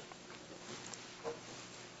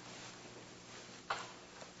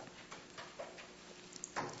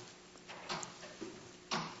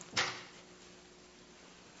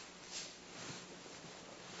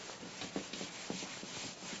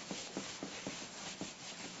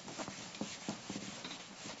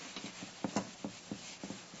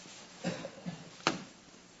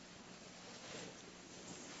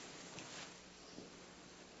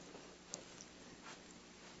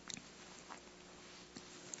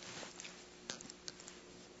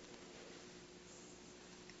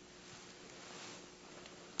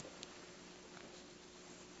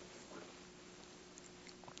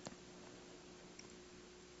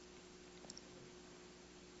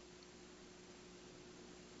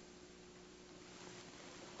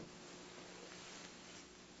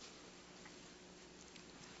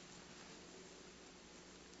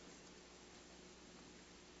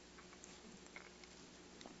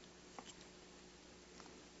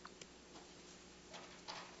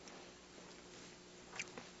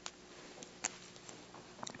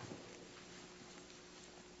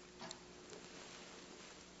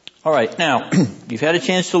 All right, now, you've had a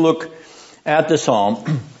chance to look at the Psalm.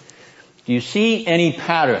 Do you see any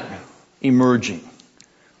pattern emerging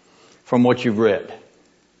from what you've read?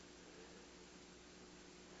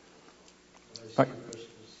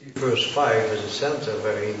 Verse 5 is a center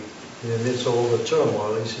where he, in the midst of all the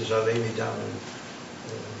turmoil, he says, I lay me down.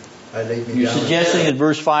 I lay me down. You're suggesting that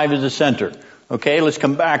verse 5 is the center. Okay, let's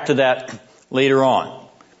come back to that later on.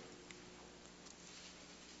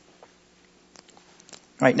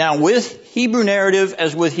 Right, now with Hebrew narrative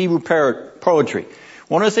as with Hebrew poetry,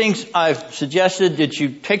 one of the things I've suggested that you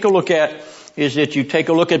take a look at is that you take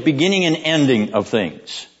a look at beginning and ending of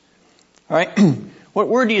things. All right. What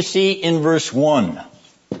word do you see in verse 1?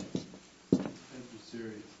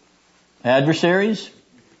 Adversaries.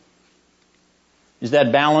 Is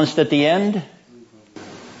that balanced at the end?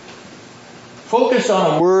 Focus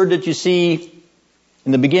on a word that you see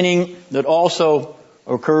in the beginning that also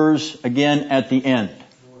occurs again at the end.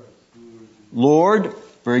 Lord.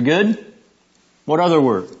 Very good. What other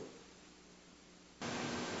word?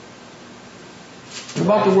 What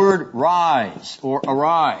about the word rise or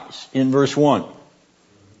arise in verse 1?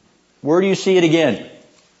 Where do you see it again?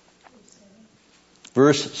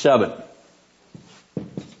 Verse 7.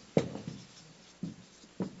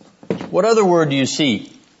 What other word do you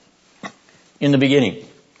see in the beginning?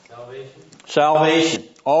 Salvation. Salvation.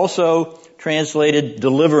 Also translated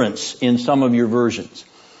deliverance in some of your versions.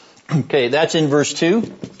 Okay, that's in verse 2.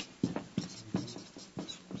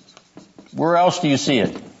 Where else do you see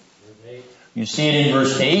it? You see it in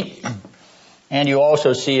verse 8, and you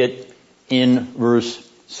also see it in verse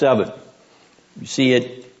 7. You see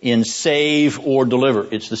it in save or deliver.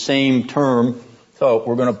 It's the same term, so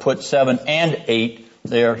we're going to put 7 and 8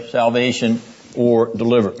 there, salvation or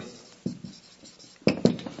deliver.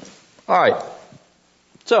 All right,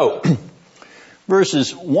 so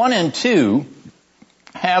verses 1 and 2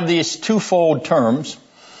 have these twofold terms,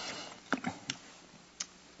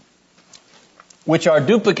 which are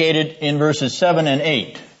duplicated in verses 7 and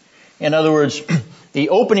 8. In other words, the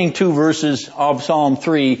opening two verses of Psalm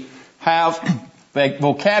 3 have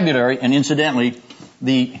vocabulary, and incidentally,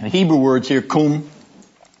 the Hebrew words here, kum,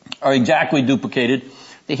 are exactly duplicated.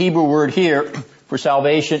 The Hebrew word here for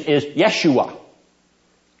salvation is Yeshua.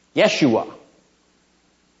 Yeshua.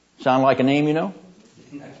 Sound like a name you know?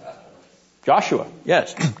 Joshua.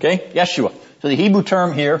 Yes. Okay. Yeshua. So the Hebrew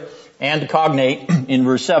term here and the cognate in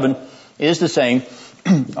verse 7 is the same.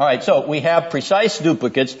 All right, so we have precise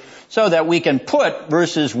duplicates so that we can put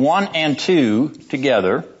verses 1 and 2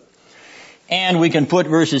 together, and we can put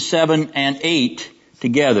verses 7 and 8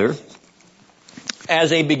 together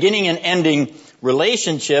as a beginning and ending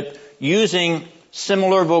relationship using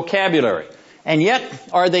similar vocabulary. And yet,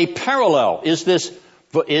 are they parallel? Is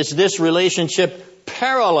this relationship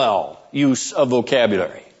parallel use of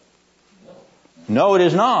vocabulary? No, it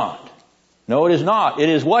is not. No, it is not. It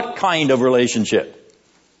is what kind of relationship?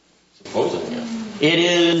 Supposedly.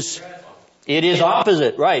 It is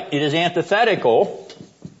opposite, right. It is antithetical.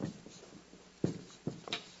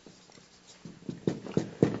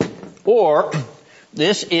 Or,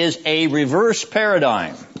 this is a reverse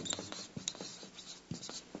paradigm.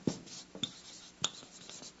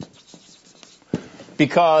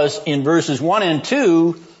 Because in verses 1 and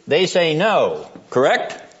 2, they say no,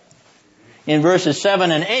 correct? In verses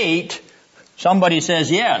 7 and 8, somebody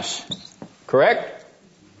says yes, correct?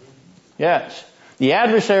 Yes. The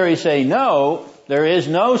adversaries say no, there is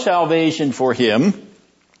no salvation for him,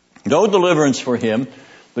 no deliverance for him,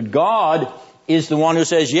 but God is the one who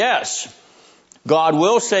says yes. God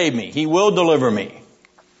will save me. He will deliver me.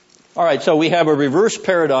 All right, so we have a reverse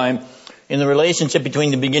paradigm in the relationship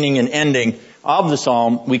between the beginning and ending of the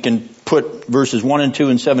psalm. We can put verses 1 and 2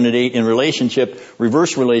 and 7 and 8 in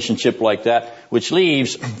reverse relationship like that, which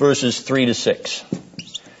leaves verses 3 to 6.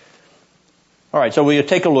 All right, so we'll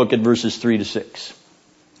take a look at verses 3 to 6.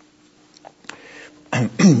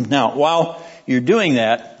 Now, while you're doing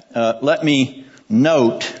that, let me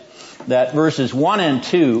note that verses 1 and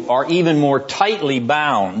 2 are even more tightly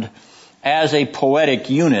bound as a poetic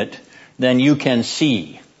unit than you can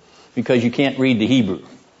see, because you can't read the Hebrew,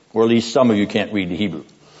 or at least some of you can't read the Hebrew.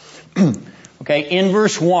 Okay, in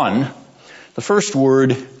verse 1, the first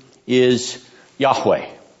word is Yahweh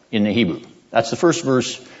in the Hebrew. That's the first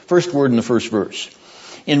word in the first verse.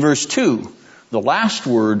 In verse 2, the last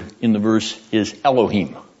word in the verse is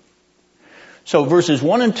Elohim. So verses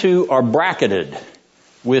 1 and 2 are bracketed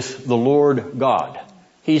with the Lord God.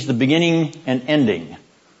 He's the beginning and ending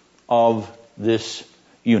of this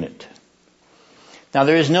unit. Now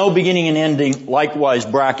there is no beginning and ending likewise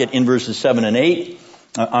bracket in verses 7 and 8,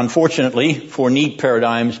 unfortunately for neat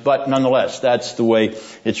paradigms, but nonetheless that's the way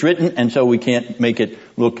it's written, and so we can't make it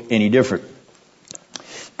look any different.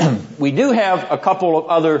 We do have a couple of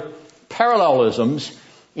other parallelisms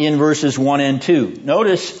in verses 1 and 2.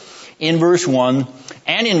 Notice in verse 1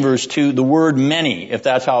 and in verse 2 the word many, if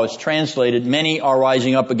that's how it's translated, many are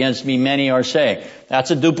rising up against me, many are saying. That's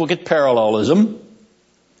a duplicate parallelism.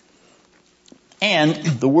 And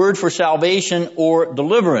the word for salvation or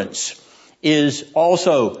deliverance is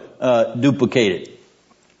also duplicated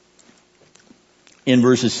in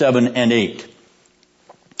verses 7 and 8.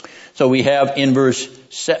 So we have in verse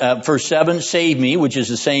verse 7, save me, which is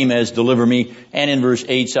the same as deliver me. And in verse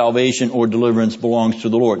 8, salvation or deliverance belongs to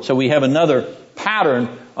the Lord. So we have another pattern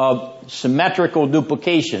of symmetrical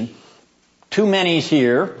duplication. Two manys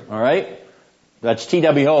here, all right? That's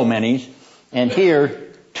TWO manys. And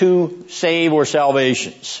here, two save or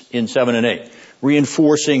salvations in 7 and 8.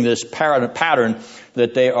 Reinforcing this pattern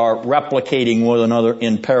that they are replicating one another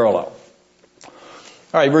in parallel.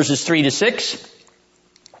 All right, verses 3 to 6.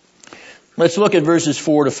 Let's look at verses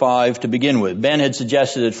 4 to 5 to begin with. Ben had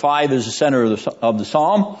suggested that 5 is the center of the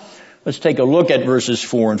psalm. Let's take a look at verses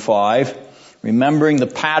 4 and 5, remembering the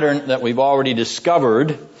pattern that we've already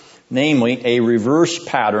discovered, namely a reverse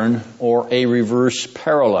pattern or a reverse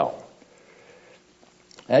parallel.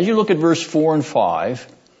 As you look at verse 4 and 5,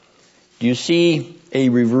 do you see a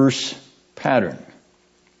reverse pattern?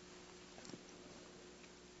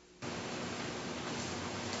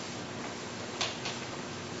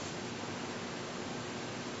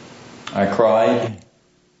 I cried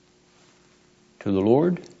to the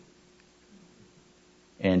Lord,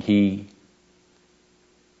 and He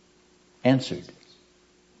answered.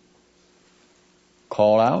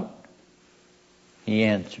 Call out, He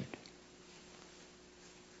answered.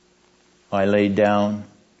 I laid down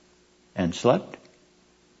and slept.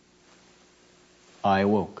 I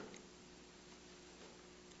awoke.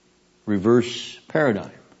 Reverse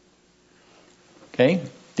paradigm. Okay?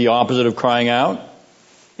 The opposite of crying out,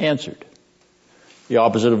 answered. The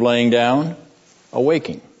opposite of laying down,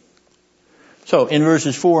 awaking. So in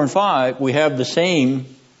verses 4 and 5, we have the same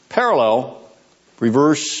parallel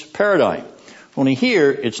reverse paradigm. Only here,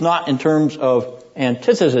 it's not in terms of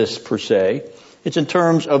antithesis per se. It's in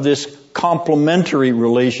terms of this complementary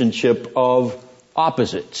relationship of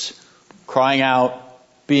opposites. Crying out,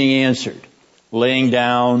 being answered. Laying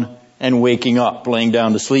down and waking up. Laying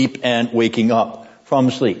down to sleep and waking up from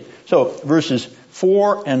sleep. So verses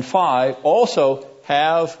 4 and 5 also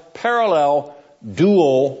have parallel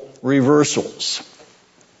dual reversals.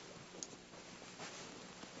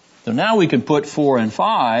 So now we can put 4 and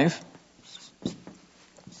 5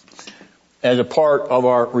 as a part of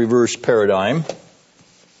our reverse paradigm.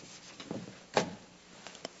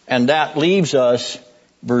 And that leaves us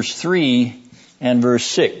verse 3 and verse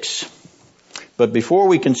 6. But before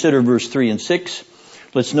we consider verse 3 and 6,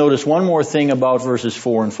 let's notice one more thing about verses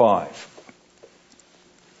 4 and 5.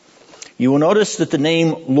 You will notice that the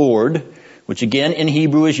name Lord, which again in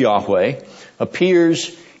Hebrew is Yahweh,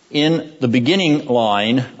 appears in the beginning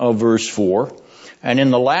line of verse 4 and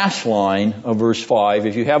in the last line of verse 5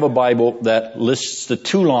 if you have a Bible that lists the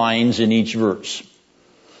two lines in each verse.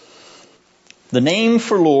 The name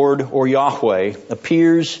for Lord or Yahweh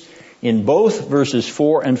appears in both verses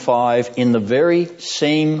 4 and 5 in the very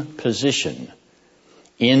same position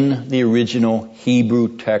in the original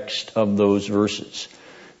Hebrew text of those verses.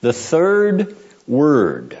 The third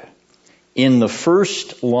word in the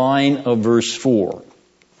first line of verse 4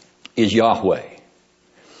 is Yahweh.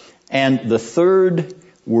 And the third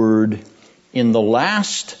word in the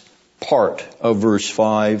last part of verse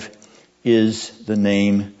 5 is the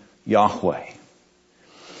name Yahweh.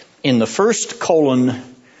 In the first colon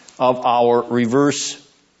of our reverse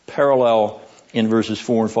parallel in verses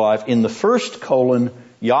 4 and 5, in the first colon,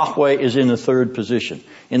 Yahweh is in the third position.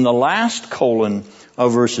 In the last colon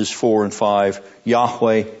of verses 4 and 5,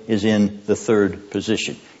 Yahweh is in the third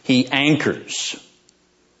position. He anchors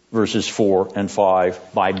verses 4 and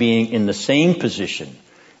 5 by being in the same position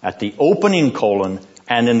at the opening colon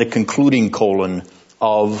and in the concluding colon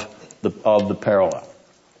of the parallel.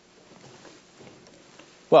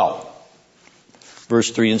 Well,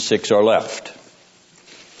 verse 3 and 6 are left.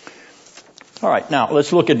 All right, now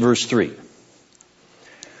let's look at verse 3.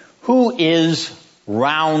 Who is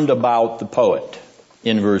round about the poet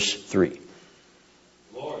in verse 3?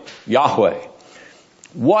 Lord. Yahweh.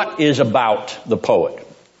 What is about the poet?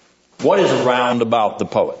 What is round about the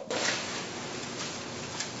poet?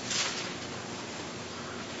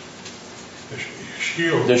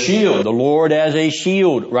 Shield. The shield. The Lord as a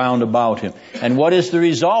shield round about him. And what is the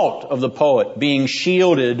result of the poet being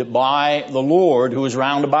shielded by the Lord who is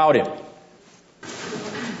round about him?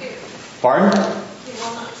 Pardon? He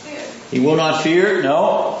will not fear. He will not fear?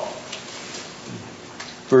 No.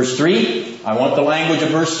 Verse 3. I want the language of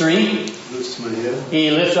verse 3. Lifts my head. He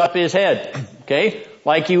lifts up his head. Okay?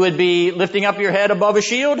 Like you would be lifting up your head above a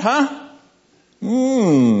shield, huh?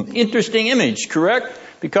 Interesting image, correct?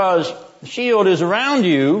 Because the shield is around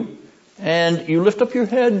you and you lift up your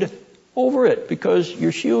head over it because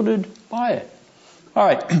you're shielded by it. All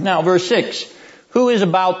right. Now, verse 6. Who is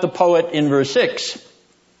about the poet in verse 6?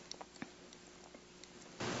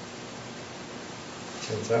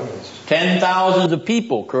 10,000s of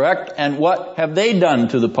people, correct? And what have they done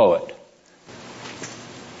to the poet?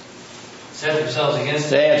 Set themselves against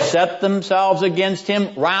him. They have set themselves against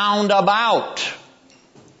him round about.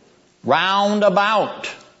 Round about.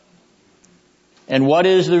 And what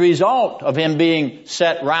is the result of him being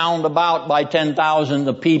set round about by 10,000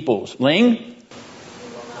 of peoples? Ling?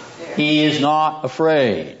 He is not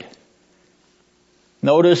afraid.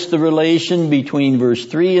 Notice the relation between verse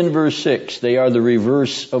 3 and verse 6. They are the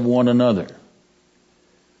reverse of one another.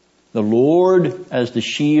 The Lord, as the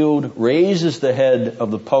shield, raises the head of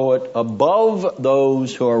the poet above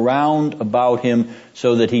those who are round about him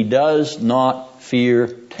so that he does not fear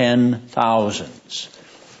 10,000s.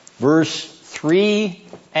 Verse 3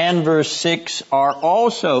 and verse 6 are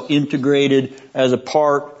also integrated as a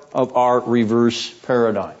part of our reverse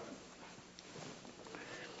paradigm.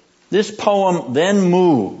 This poem then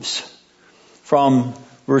moves from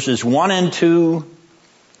verses 1 and 2,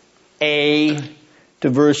 A, to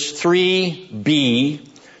verse 3, B,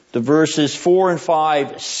 to verses 4 and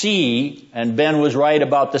 5, C, and Ben was right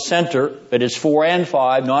about the center, it is 4 and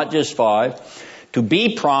 5, not just 5, to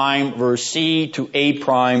B prime, verse C, to A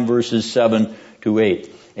prime, verses 7 to 8.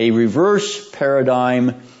 A reverse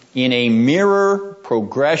paradigm in a mirror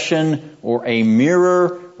progression or a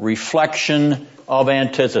mirror reflection of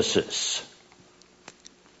antithesis.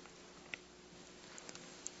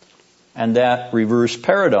 And that reverse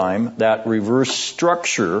paradigm, that reverse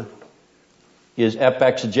structure is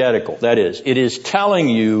epexegetical. That is, it is telling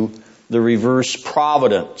you the reverse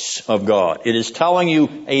providence of God. It is telling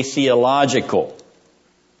you a theological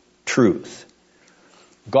truth.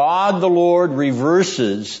 God the Lord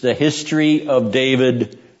reverses the history of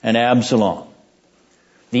David and Absalom.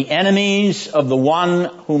 The enemies of the one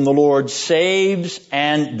whom the Lord saves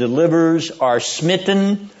and delivers are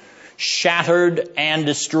smitten, shattered, and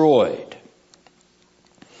destroyed.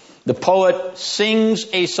 The poet sings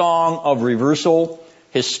a song of reversal,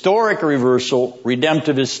 historic reversal,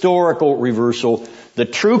 redemptive historical reversal. The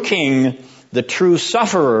true king, the true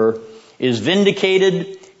sufferer, is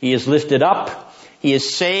vindicated, he is lifted up, he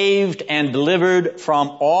is saved and delivered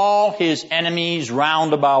from all his enemies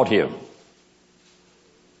round about him.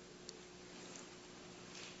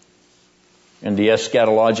 And the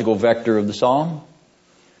eschatological vector of the psalm,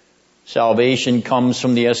 salvation comes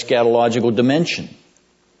from the eschatological dimension,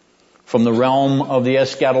 from the realm of the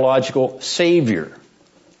eschatological Savior,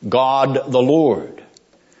 God the Lord,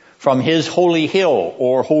 from His holy hill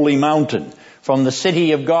or holy mountain, from the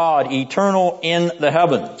city of God, eternal in the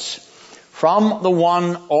heavens, from the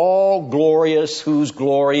one all glorious whose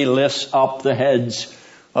glory lifts up the heads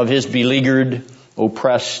of His beleaguered,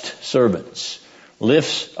 oppressed servants,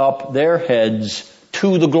 lifts up their heads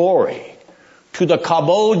to the glory, to the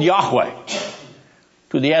kabod Yahweh,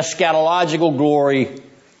 to the eschatological glory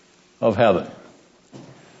of heaven.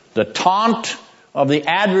 The taunt of the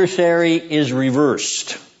adversary is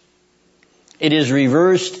reversed. It is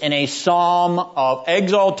reversed in a psalm of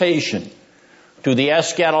exaltation to the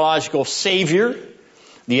eschatological Savior,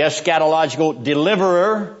 the eschatological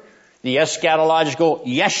Deliverer, the eschatological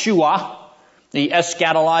Yeshua, the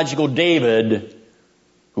eschatological David,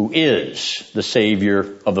 who is the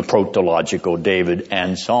Savior of the protological David.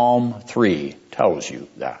 And Psalm 3 tells you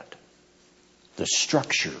that. The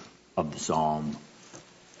structure of the psalm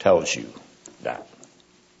tells you that.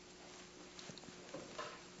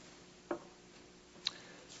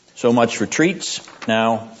 So much for treats.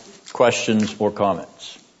 Now, questions or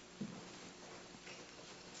comments?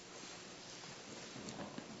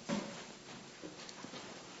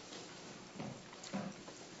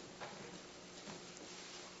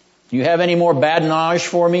 Do you have any more badinage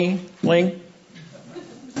for me, Ling?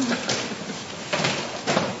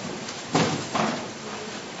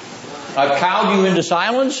 I've cowed you into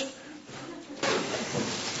silence?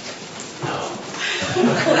 No.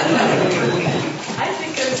 I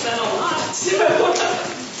think I've said a lot. So.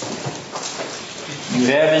 You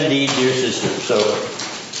have indeed, dear sister. So,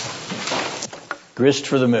 grist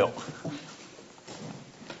for the mill.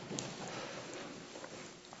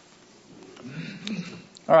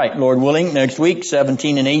 All right, Lord willing, next week,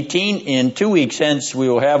 17 and 18. In 2 weeks hence, we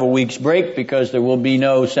will have a week's break because there will be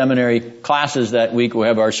no seminary classes that week. We'll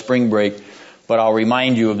have our spring break. But I'll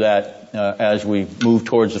remind you of that as we move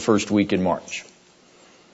towards the first week in March.